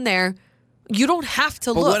to be in there." You don't have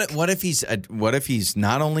to look. But what if he's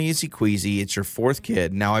not only is he queasy, it's your fourth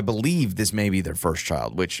kid. Now I believe this may be their first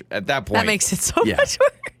child, which at that point that makes it so much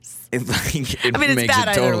worse. It it's makes bad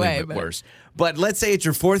it either totally way, worse. But let's say it's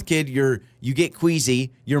your fourth kid, you get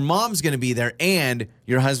queasy, your mom's going to be there, and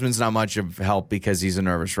your husband's not much of help because he's a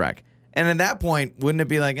nervous wreck. And at that point, wouldn't it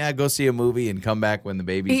be like, go see a movie and come back when the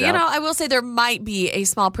baby's out? You know, I will say there might be a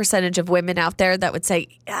small percentage of women out there that would say,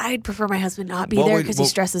 I'd prefer my husband not be there because he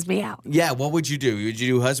stresses me out. Yeah, what would you do? Would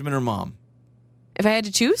you do husband or mom? If I had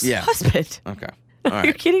to choose? Yeah. Husband. Okay. Are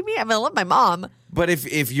you kidding me? I mean, I love my mom. But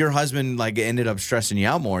if your husband like ended up stressing you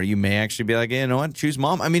out more, you may actually be like, you know what, choose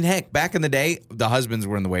mom. I mean, heck, back in the day, the husbands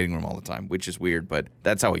were in the waiting room all the time, which is weird, but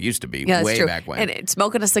that's how it used to be way true. back when. And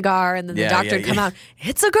smoking a cigar, and then the doctor would come out,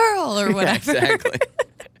 it's a girl or whatever. Yeah, exactly.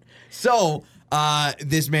 So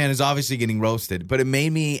this man is obviously getting roasted, but it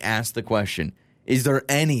made me ask the question: is there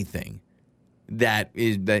anything that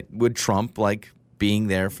would trump like being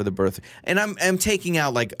there for the birth? And I'm taking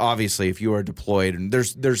out like obviously if you are deployed and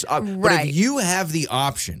there's but if you have the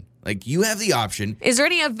option, is there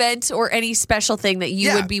any event or any special thing that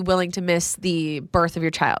you would be willing to miss the birth of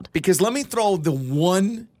your child? Because let me throw the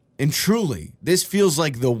one, and truly this feels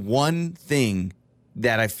like the one thing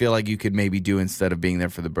that I feel like you could maybe do instead of being there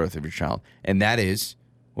for the birth of your child, and that is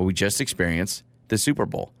what we just experienced, the Super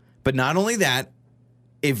Bowl. But not only that,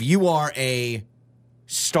 if you are a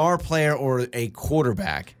star player or a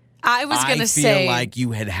quarterback, I feel like you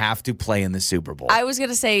would have to play in the Super Bowl. I was going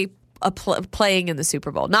to say playing in the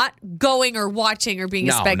Super Bowl, not going or watching or being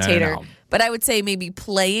a spectator, but I would say maybe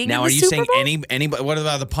playing in the Super Bowl. Now, are you saying anybody? What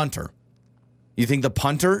about the punter? You think the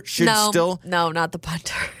punter should still? No, not the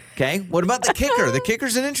punter. Okay. What about the kicker? The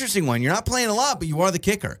kicker's an interesting one. You're not playing a lot, but you are the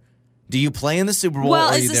kicker. Do you play in the Super Bowl? Well,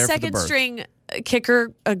 or are is you the there second for the birth? string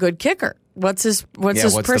kicker a good kicker? What's his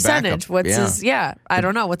percentage? What's his I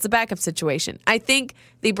don't know. What's the backup situation? I think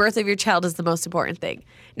the birth of your child is the most important thing.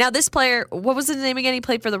 Now, this player, what was his name again? He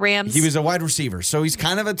played for the Rams. He was a wide receiver, so he's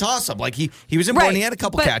kind of a toss-up. Like he was important. He had a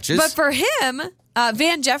couple catches. But for him,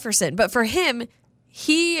 Van Jefferson,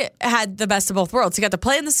 he had the best of both worlds. He got to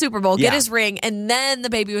play in the Super Bowl, get his ring, and then the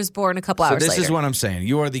baby was born a couple hours later. So this is what I'm saying.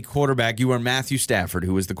 You are the quarterback. You are Matthew Stafford,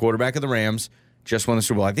 who was the quarterback of the Rams, just won the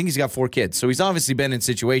Super Bowl. I think he's got 4 kids. So he's obviously been in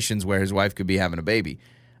situations where his wife could be having a baby.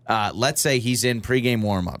 Let's say he's in pregame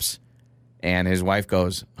warm-ups, and his wife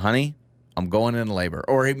goes, honey, I'm going into labor.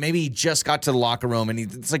 Or maybe he just got to the locker room, and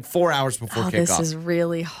it's like 4 hours before kickoff. This is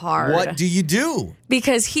really hard. What do you do?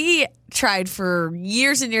 Because he tried for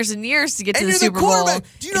years and years and years to get to the Super Bowl.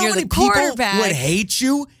 Do you know how many people would hate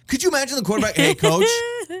you? Could you imagine the quarterback? Hey, coach,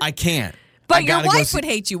 I can't. But your wife would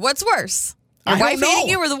hate you. What's worse? Your wife hating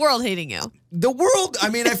you or the world hating you? The world. I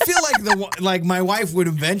mean, I feel like my wife would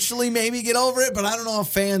eventually maybe get over it, but I don't know if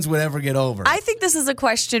fans would ever get over it. I think this is a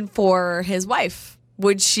question for his wife.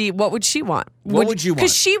 What would she want? What would you want?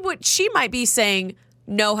 Because she might be saying,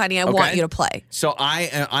 no, honey, I want you to play. So I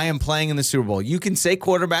am playing in the Super Bowl. You can say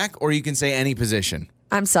quarterback or you can say any position.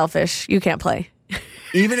 I'm selfish. You can't play.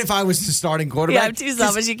 Even if I was the starting quarterback? Yeah, I'm too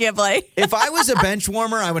selfish. You can't play. If I was a bench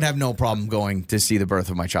warmer, I would have no problem going to see the birth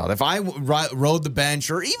of my child. If I rode the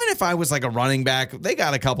bench, or even if I was like a running back, they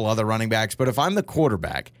got a couple other running backs, but if I'm the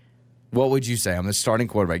quarterback, what would you say? I'm the starting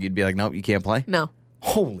quarterback. You'd be like, nope, you can't play? No.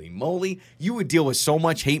 Holy moly. You would deal with so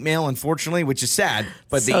much hate mail, unfortunately, which is sad.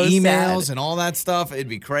 But So the emails sad. and all that stuff, it'd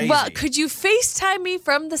be crazy. Well, could you FaceTime me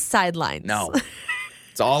from the sidelines? No.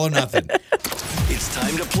 It's all or nothing. It's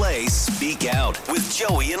time to play Speak Out with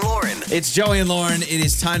Joey and Lauren. It's Joey and Lauren. It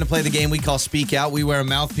is time to play the game we call Speak Out. We wear a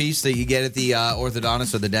mouthpiece that you get at the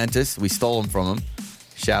orthodontist or the dentist. We stole them from them.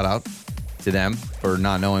 Shout out. to them for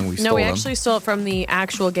not knowing we stole No, we them. actually stole it from the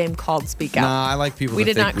actual game called Speak Out. Nah, I like people We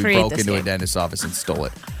to did think not we create broke this into a game. dentist's office and stole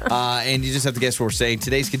it. And you just have to guess what we're saying.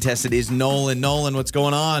 Today's contestant is Nolan. Nolan, what's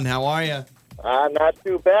going on? How are you? Not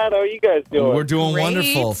too bad. How are you guys doing? We're doing Great.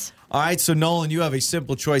 wonderful. All right, so Nolan, you have a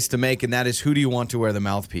simple choice to make, and that is who do you want to wear the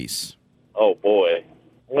mouthpiece? Oh, boy.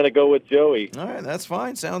 I'm going to go with Joey. All right, that's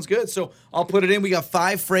fine. Sounds good. So I'll put it in. We got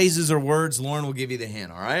 5 phrases or words. Lauren will give you the hint,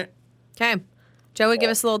 all right? Okay. Joey, give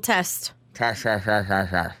us a little test. All All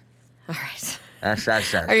right.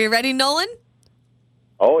 Are you ready, Nolan?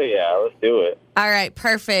 Oh, yeah. Let's do it. All right,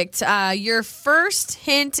 perfect. Your first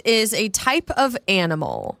hint is a type of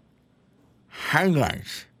animal. Penguin.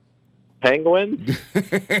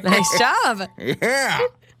 Nice job. Yeah.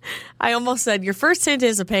 I almost said your first hint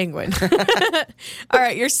is a penguin. All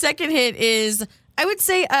right, your second hint is, I would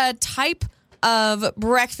say, a type of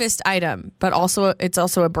breakfast item, but also it's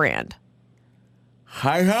also a brand.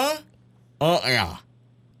 Hiker? Oh, yeah.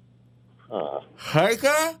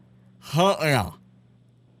 Hiker? Oh, yeah.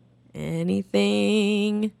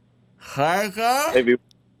 Anything? Hiker? Maybe.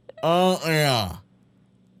 Oh, yeah.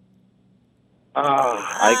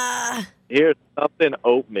 Here's something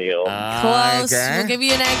oatmeal. Close. We'll give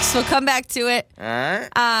you an X. We'll come back to it.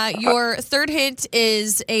 Your third hint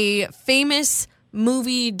is a famous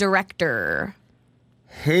movie director.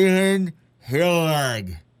 Helen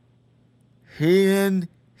Hillig. Helen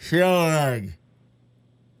Hillig.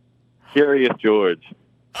 Curious George.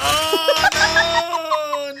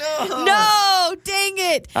 Oh, no. No, dang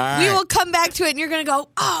it. All right. We will come back to it, and you're going to go,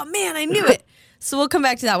 oh, man, I knew it. So we'll come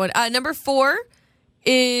back to that one. Number 4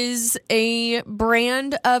 is a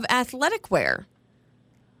brand of athletic wear.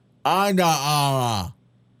 Under Armour.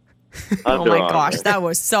 Oh, my gosh, that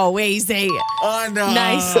was so easy. Under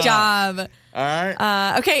Nice Armour. job. All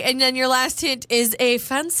right. Okay, and then your last hint is a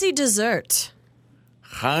fancy dessert.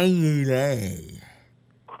 Hungry.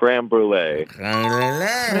 Creme brulee. Creme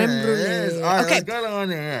brulee. All right, Okay. let's go on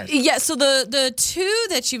there. Yeah, so the 2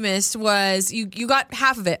 that you missed was, you got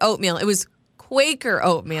half of it, oatmeal. It was Quaker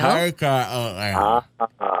oatmeal. Hiker oatmeal.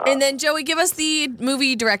 And then, Joey, give us the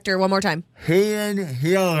movie director one more time. Helen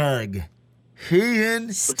Hillig.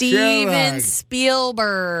 Helen Steven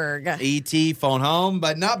Spielberg. E.T. Phone Home,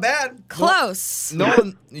 but not bad. Close.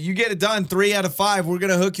 Nolan, you get it done. 3 out of 5. We're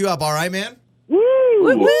going to hook you up. All right, man? Woo!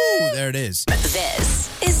 Woo! There it is. This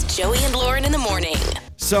is Joey and Lauren in the morning.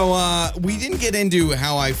 So we didn't get into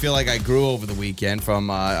how I feel like I grew over the weekend from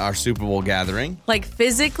our Super Bowl gathering. Like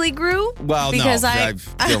physically grew? Well, because no, I'm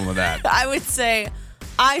dealing with that. I would say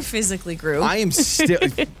I physically grew. I am still,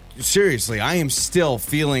 seriously, I am still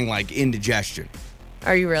feeling like indigestion.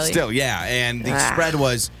 Are you really? Still, yeah. And the spread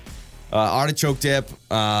was artichoke dip,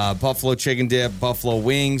 buffalo chicken dip, buffalo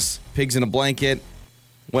wings, pigs in a blanket.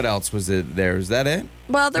 What else was it there? Is that it?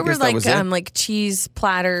 Well, there I were guess that was it. like cheese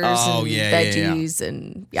platters and veggies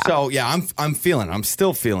and yeah. So yeah, I'm feeling it. I'm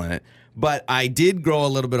still feeling it. But I did grow a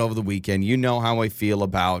little bit over the weekend. You know how I feel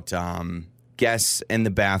about guests in the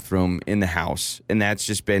bathroom in the house, and that's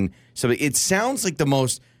just been so. It sounds like the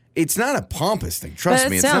most. It's not a pompous thing. Trust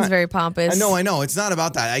But me. it It's sounds not, very pompous. I know. It's not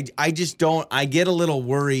about that. I just don't. I get a little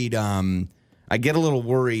worried. I get a little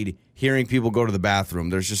worried hearing people go to the bathroom.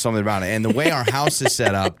 There's just something about it. And the way our house is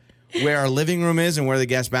set up, where our living room is and where the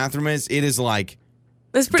guest bathroom is, it is like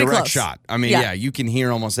It's pretty direct close. shot. I mean, yeah, you can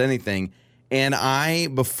hear almost anything. And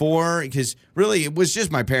because really it was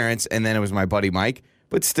just my parents and then it was my buddy Mike.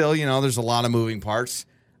 But still, there's a lot of moving parts.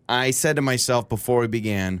 I said to myself before we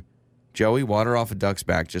began, Joey, water off a duck's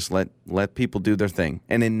back. Just let people do their thing.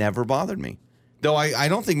 And it never bothered me. Though I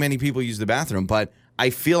don't think many people use the bathroom, but I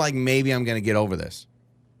feel like maybe I'm going to get over this.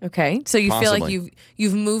 Okay, so you feel like Possibly.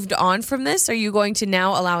 you've moved on from this? Are you going to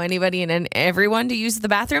now allow anybody and everyone to use the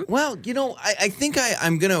bathroom? Well, I think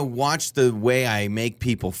I'm going to watch the way I make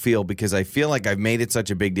people feel because I feel like I've made it such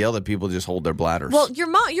a big deal that people just hold their bladders. Well, your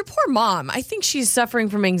poor mom, I think she's suffering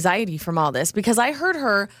from anxiety from all this because I heard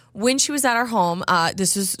her when she was at our home,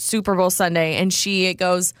 this was Super Bowl Sunday, and she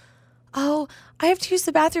goes, oh, I have to use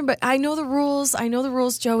the bathroom, but I know the rules.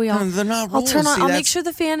 Joey. They're not rules. I'll turn on. See, I'll make that's- sure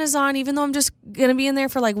the fan is on, even though I'm just gonna be in there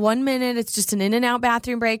for like 1 minute. It's just an in and out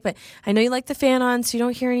bathroom break, but I know you like the fan on, so you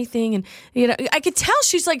don't hear anything. And I could tell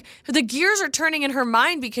she's like the gears are turning in her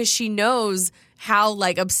mind because she knows how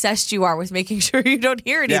like obsessed you are with making sure you don't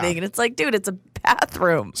hear anything. Yeah. And it's like, dude, it's a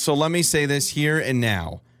bathroom. So let me say this here and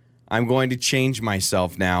now. I'm going to change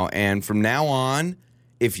myself now. And from now on,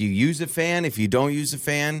 if you use a fan, if you don't use a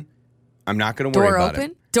fan, I'm not going to worry about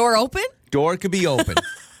it. Door open? Door could be open.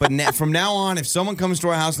 But from now on, if someone comes to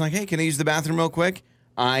our house and like, hey, can I use the bathroom real quick?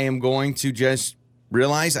 I am going to just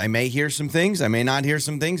realize I may hear some things, I may not hear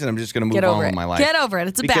some things, and I'm just going to move on with my life. Get over it.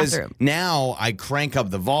 It's a bathroom. Now I crank up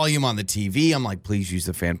the volume on the TV. I'm like, please use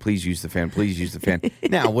the fan, please use the fan, please use the fan.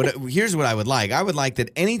 Now, here's what I would like. I would like that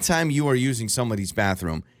anytime you are using somebody's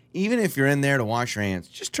bathroom, even if you're in there to wash your hands,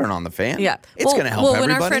 just turn on the fan. Yeah. It's going to help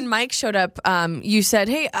everybody. When our friend Mike showed up, you said,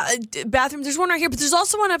 hey, bathroom, there's one right here, but there's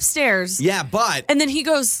also one upstairs. Yeah, but... And then he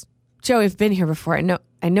goes, Joey, I've been here before. I know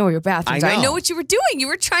where your bathrooms are. I know what you were doing. You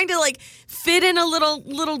were trying to fit in a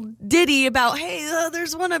little ditty about, hey,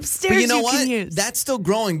 there's one upstairs but you know can use. That's still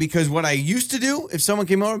growing because what I used to do, if someone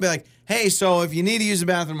came over, I'd be like, hey, so if you need to use the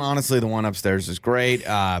bathroom, honestly, the one upstairs is great.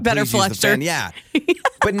 Better please use the fan. fluster. Yeah.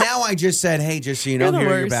 But now I just said, hey, just so you know, You're the here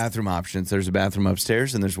are your worst. bathroom options. There's a bathroom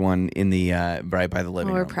upstairs and there's one in the right by the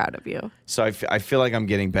living room. We're proud of you. So I feel like I'm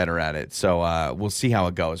getting better at it. So we'll see how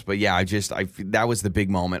it goes. But yeah, that was the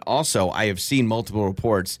big moment. Also, I have seen multiple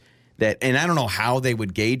reports that, and I don't know how they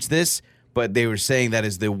would gauge this, but they were saying that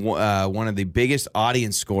is the one of the biggest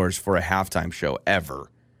audience scores for a halftime show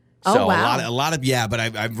ever. Oh, So wow. a lot of but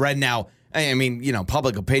I've read now. I mean,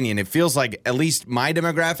 public opinion. It feels like at least my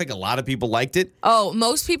demographic, a lot of people liked it. Oh,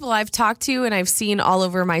 most people I've talked to and I've seen all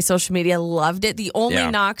over my social media loved it. The only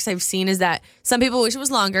knocks I've seen is that some people wish it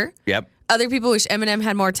was longer. Yep. Other people wish Eminem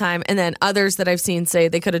had more time. And then others that I've seen say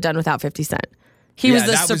they could have done without 50 Cent. He was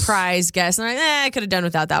the surprise guest. And I could have done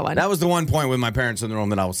without that one. That was the one point with my parents in the room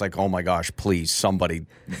that I was like, oh my gosh, please, somebody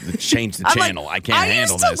change the channel. I can't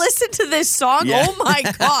handle this. I used to listen to this song. Yeah. Oh my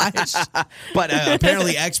gosh. But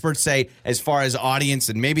apparently experts say as far as audience,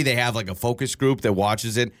 and maybe they have like a focus group that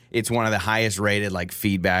watches it, it's one of the highest rated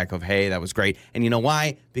feedback of, hey, that was great. And you know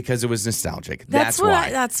why? Because it was nostalgic. That's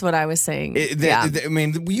why. That's what I was saying. I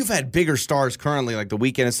mean, you've had bigger stars currently, like The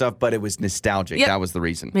Weeknd and stuff, but it was nostalgic. Yep. That was the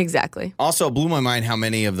reason. Exactly. Also, it blew my mind how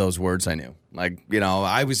many of those words I knew.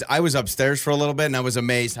 I was upstairs for a little bit, and I was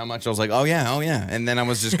amazed how much I was like, oh, yeah. And then I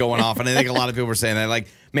was just going off, and I think a lot of people were saying that, like,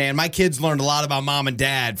 man, my kids learned a lot about mom and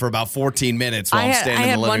dad for about 14 minutes while I'm standing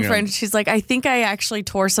in the living room. I had one friend, she's like, I think I actually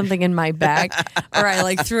tore something in my back, or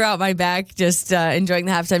I threw out my back just enjoying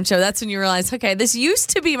the halftime show. That's when you realize, okay, this used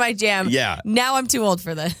to be my jam. Yeah. Now I'm too old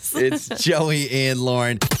for this. It's Joey and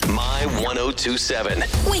Lauren. My 1027.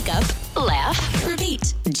 Wake up, laugh,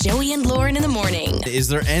 repeat. Joey and Lauren in the morning. Is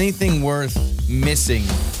there anything worth missing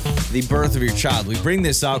the birth of your child? We bring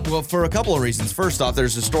this up, well, for a couple of reasons. First off,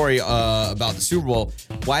 there's a story about the Super Bowl.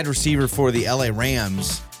 Wide receiver for the LA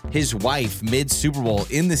Rams, his wife, mid-Super Bowl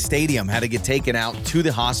in the stadium, had to get taken out to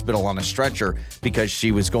the hospital on a stretcher because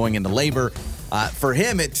she was going into labor. For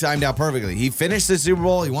him, it timed out perfectly. He finished the Super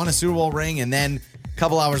Bowl, he won a Super Bowl ring, and then a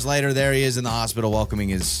couple hours later, there he is in the hospital welcoming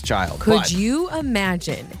his child. Could you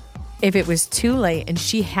imagine if it was too late and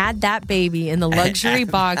she had that baby in the luxury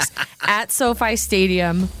box at SoFi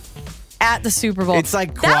Stadium at the Super Bowl? It's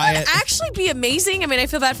like that quiet. would actually be amazing. I mean, I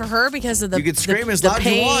feel bad for her because of the You could scream as the loud as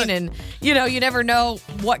you pain, want. and you never know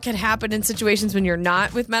what could happen in situations when you're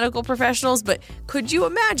not with medical professionals. But could you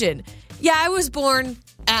imagine? Yeah, I was born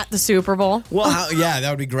at the Super Bowl. Well, that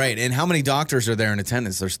would be great. And how many doctors are there in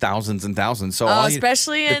attendance? There's thousands and thousands. So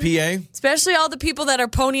especially the PA, especially all the people that are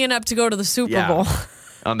ponying up to go to the Super Bowl.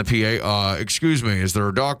 On the PA, excuse me, is there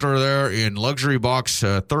a doctor there in luxury box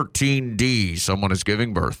 13D? Someone is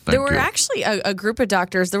giving birth. Thank There were you. actually a group of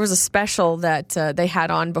doctors. There was a special that they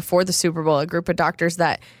had on before the Super Bowl, a group of doctors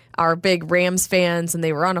that are big Rams fans, and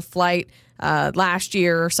they were on a flight last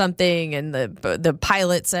year or something, and the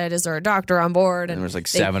pilot said, is there a doctor on board? And there was like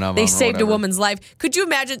 7 of them. They or saved a whatever. woman's life. Could you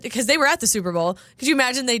imagine, because they were at the Super Bowl, could you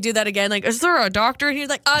imagine they do that again? Like, is there a doctor? And he's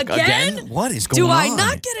like, again? What is going on? Do I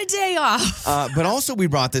not get a day off? But also we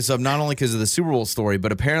brought this up not only because of the Super Bowl story,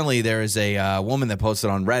 but apparently there is a woman that posted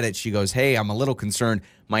on Reddit. She goes, hey, I'm a little concerned.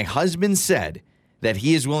 My husband said that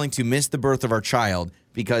he is willing to miss the birth of our child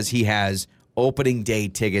because he has opening day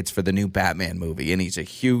tickets for the new Batman movie, and he's a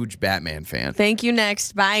huge Batman fan. Thank you,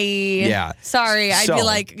 next. Bye. Yeah. Sorry, I'd be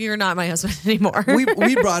like, you're not my husband anymore. we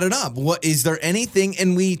brought it up. What is there anything?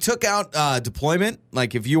 And we took out deployment.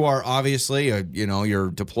 Like if you are obviously,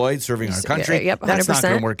 you're deployed serving our country. Yep, 100%. That's not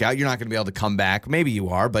going to work out. You're not going to be able to come back. Maybe you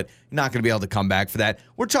are, but you're not going to be able to come back for that.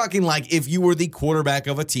 We're talking like if you were the quarterback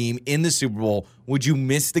of a team in the Super Bowl, would you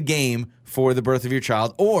miss the game for the birth of your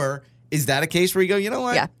child? Or is that a case where you go, you know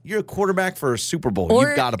what? Yeah. You're a quarterback for a Super Bowl.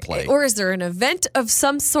 You've got to play. Or is there an event of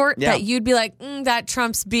some sort that you'd be like, that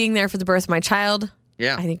trumps being there for the birth of my child?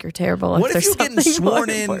 Yeah. I think you're terrible. What if there's you're getting something more sworn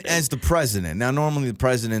in important. as the president? Now, normally the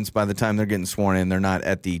presidents, by the time they're getting sworn in, they're not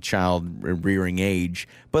at the child rearing age.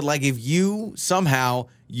 But like if you somehow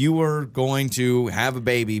you were going to have a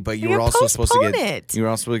baby, but you You were also supposed to postpone it. you were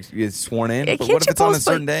also supposed to get sworn in. But Can't what if you it's on a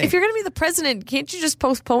postpone- certain day? If you're going to be the president, can't you just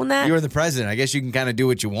postpone that? You're the president. I guess you can kind of do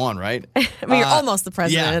what you want, right? I mean, you're almost the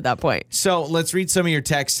president yeah. at that point. So let's read some of your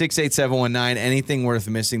texts. 68719. Anything worth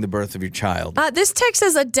missing the birth of your child? This text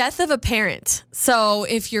says a death of a parent. So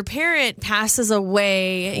if your parent passes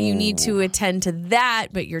away, you need to attend to that,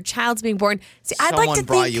 but your child's being born. See, I'd Someone like to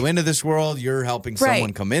brought think, you into this world. You're helping Right.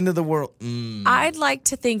 someone come into the world. I'd like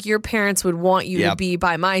to think your parents would want you Yep. to be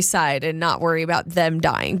by my side and not worry about them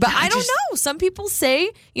dying. But I don't know. Some people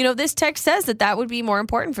say, this text says that would be more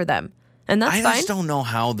important for them. And that's I fine. just don't know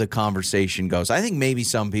how the conversation goes. I think maybe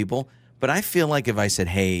some people, but I feel like if I said,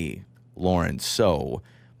 hey, Lauren, so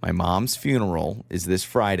my mom's funeral is this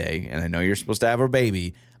Friday, and I know you're supposed to have her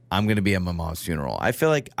baby. I'm going to be at my mom's funeral. I feel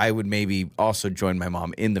like I would maybe also join my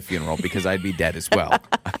mom in the funeral because I'd be dead as well.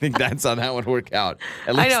 I think that's how that would work out.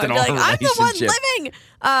 At least I know. in You're our like, I'm the one relationship.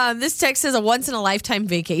 living. This text says a once-in-a-lifetime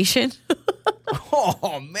vacation.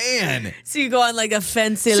 Oh, man. So you go on like a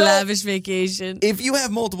fancy, lavish vacation. If you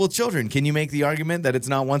have multiple children, can you make the argument that it's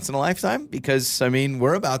not once in a lifetime? Because, I mean,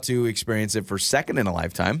 we're about to experience it for second in a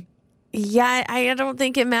lifetime. Yeah, I don't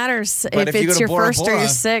think it matters But if if you go it's to your Bora first or Bora, your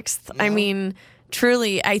sixth. I mean,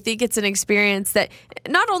 truly, I think it's an experience that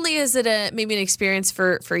not only is it maybe an experience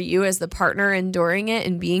for you as the partner enduring it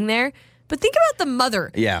and being there, but think about the mother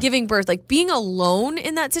giving birth. Like being alone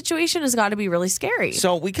in that situation has got to be really scary.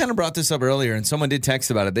 So we kind of brought this up earlier, and someone did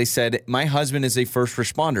text about it. They said, my husband is a first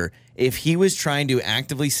responder. If he was trying to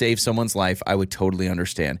actively save someone's life, I would totally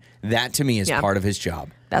understand. That, to me, is part of his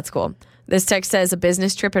job. That's cool. This text says a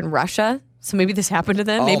business trip in Russia. So maybe this happened to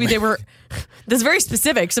them. Oh, Maybe man. they were. This is very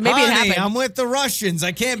specific. So maybe it Honey, happened. I'm with the Russians.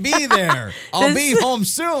 I can't be there. I'll be home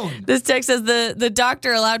soon. This text says the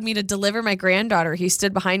doctor allowed me to deliver my granddaughter. He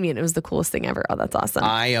stood behind me, and it was the coolest thing ever. Oh, that's awesome.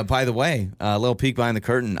 By the way, a little peek behind the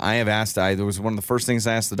curtain. I have asked, there was one of the first things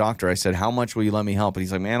I asked the doctor. I said, how much will you let me help? And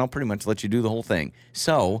he's like, man, I'll pretty much let you do the whole thing.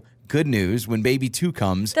 So, good news, when baby 2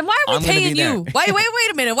 comes, Then why are we I'm gonna be paying you? there. Wait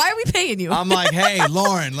a minute. Why are we paying you? I'm like, hey,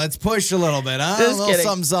 Lauren, let's push a little bit, huh? Just a little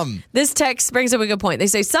kidding. something. This text brings up a good point. They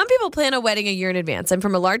say, some people plan a wedding a year in advance. I'm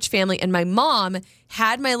from a large family, and my mom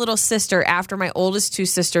had my little sister after my oldest 2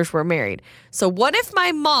 sisters were married. So what if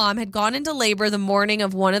my mom had gone into labor the morning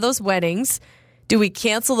of one of those weddings? Do we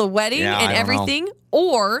cancel the wedding Yeah, and I don't everything?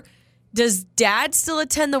 Or does dad still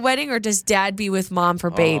attend the wedding, or does dad be with mom for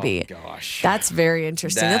baby? Oh, gosh. That's very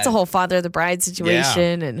interesting. That's a whole father of the bride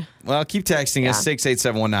situation. And Well, keep texting us,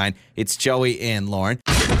 68719. It's Joey and Lauren.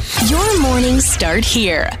 Your mornings start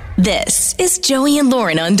here. This is Joey and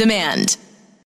Lauren on Demand.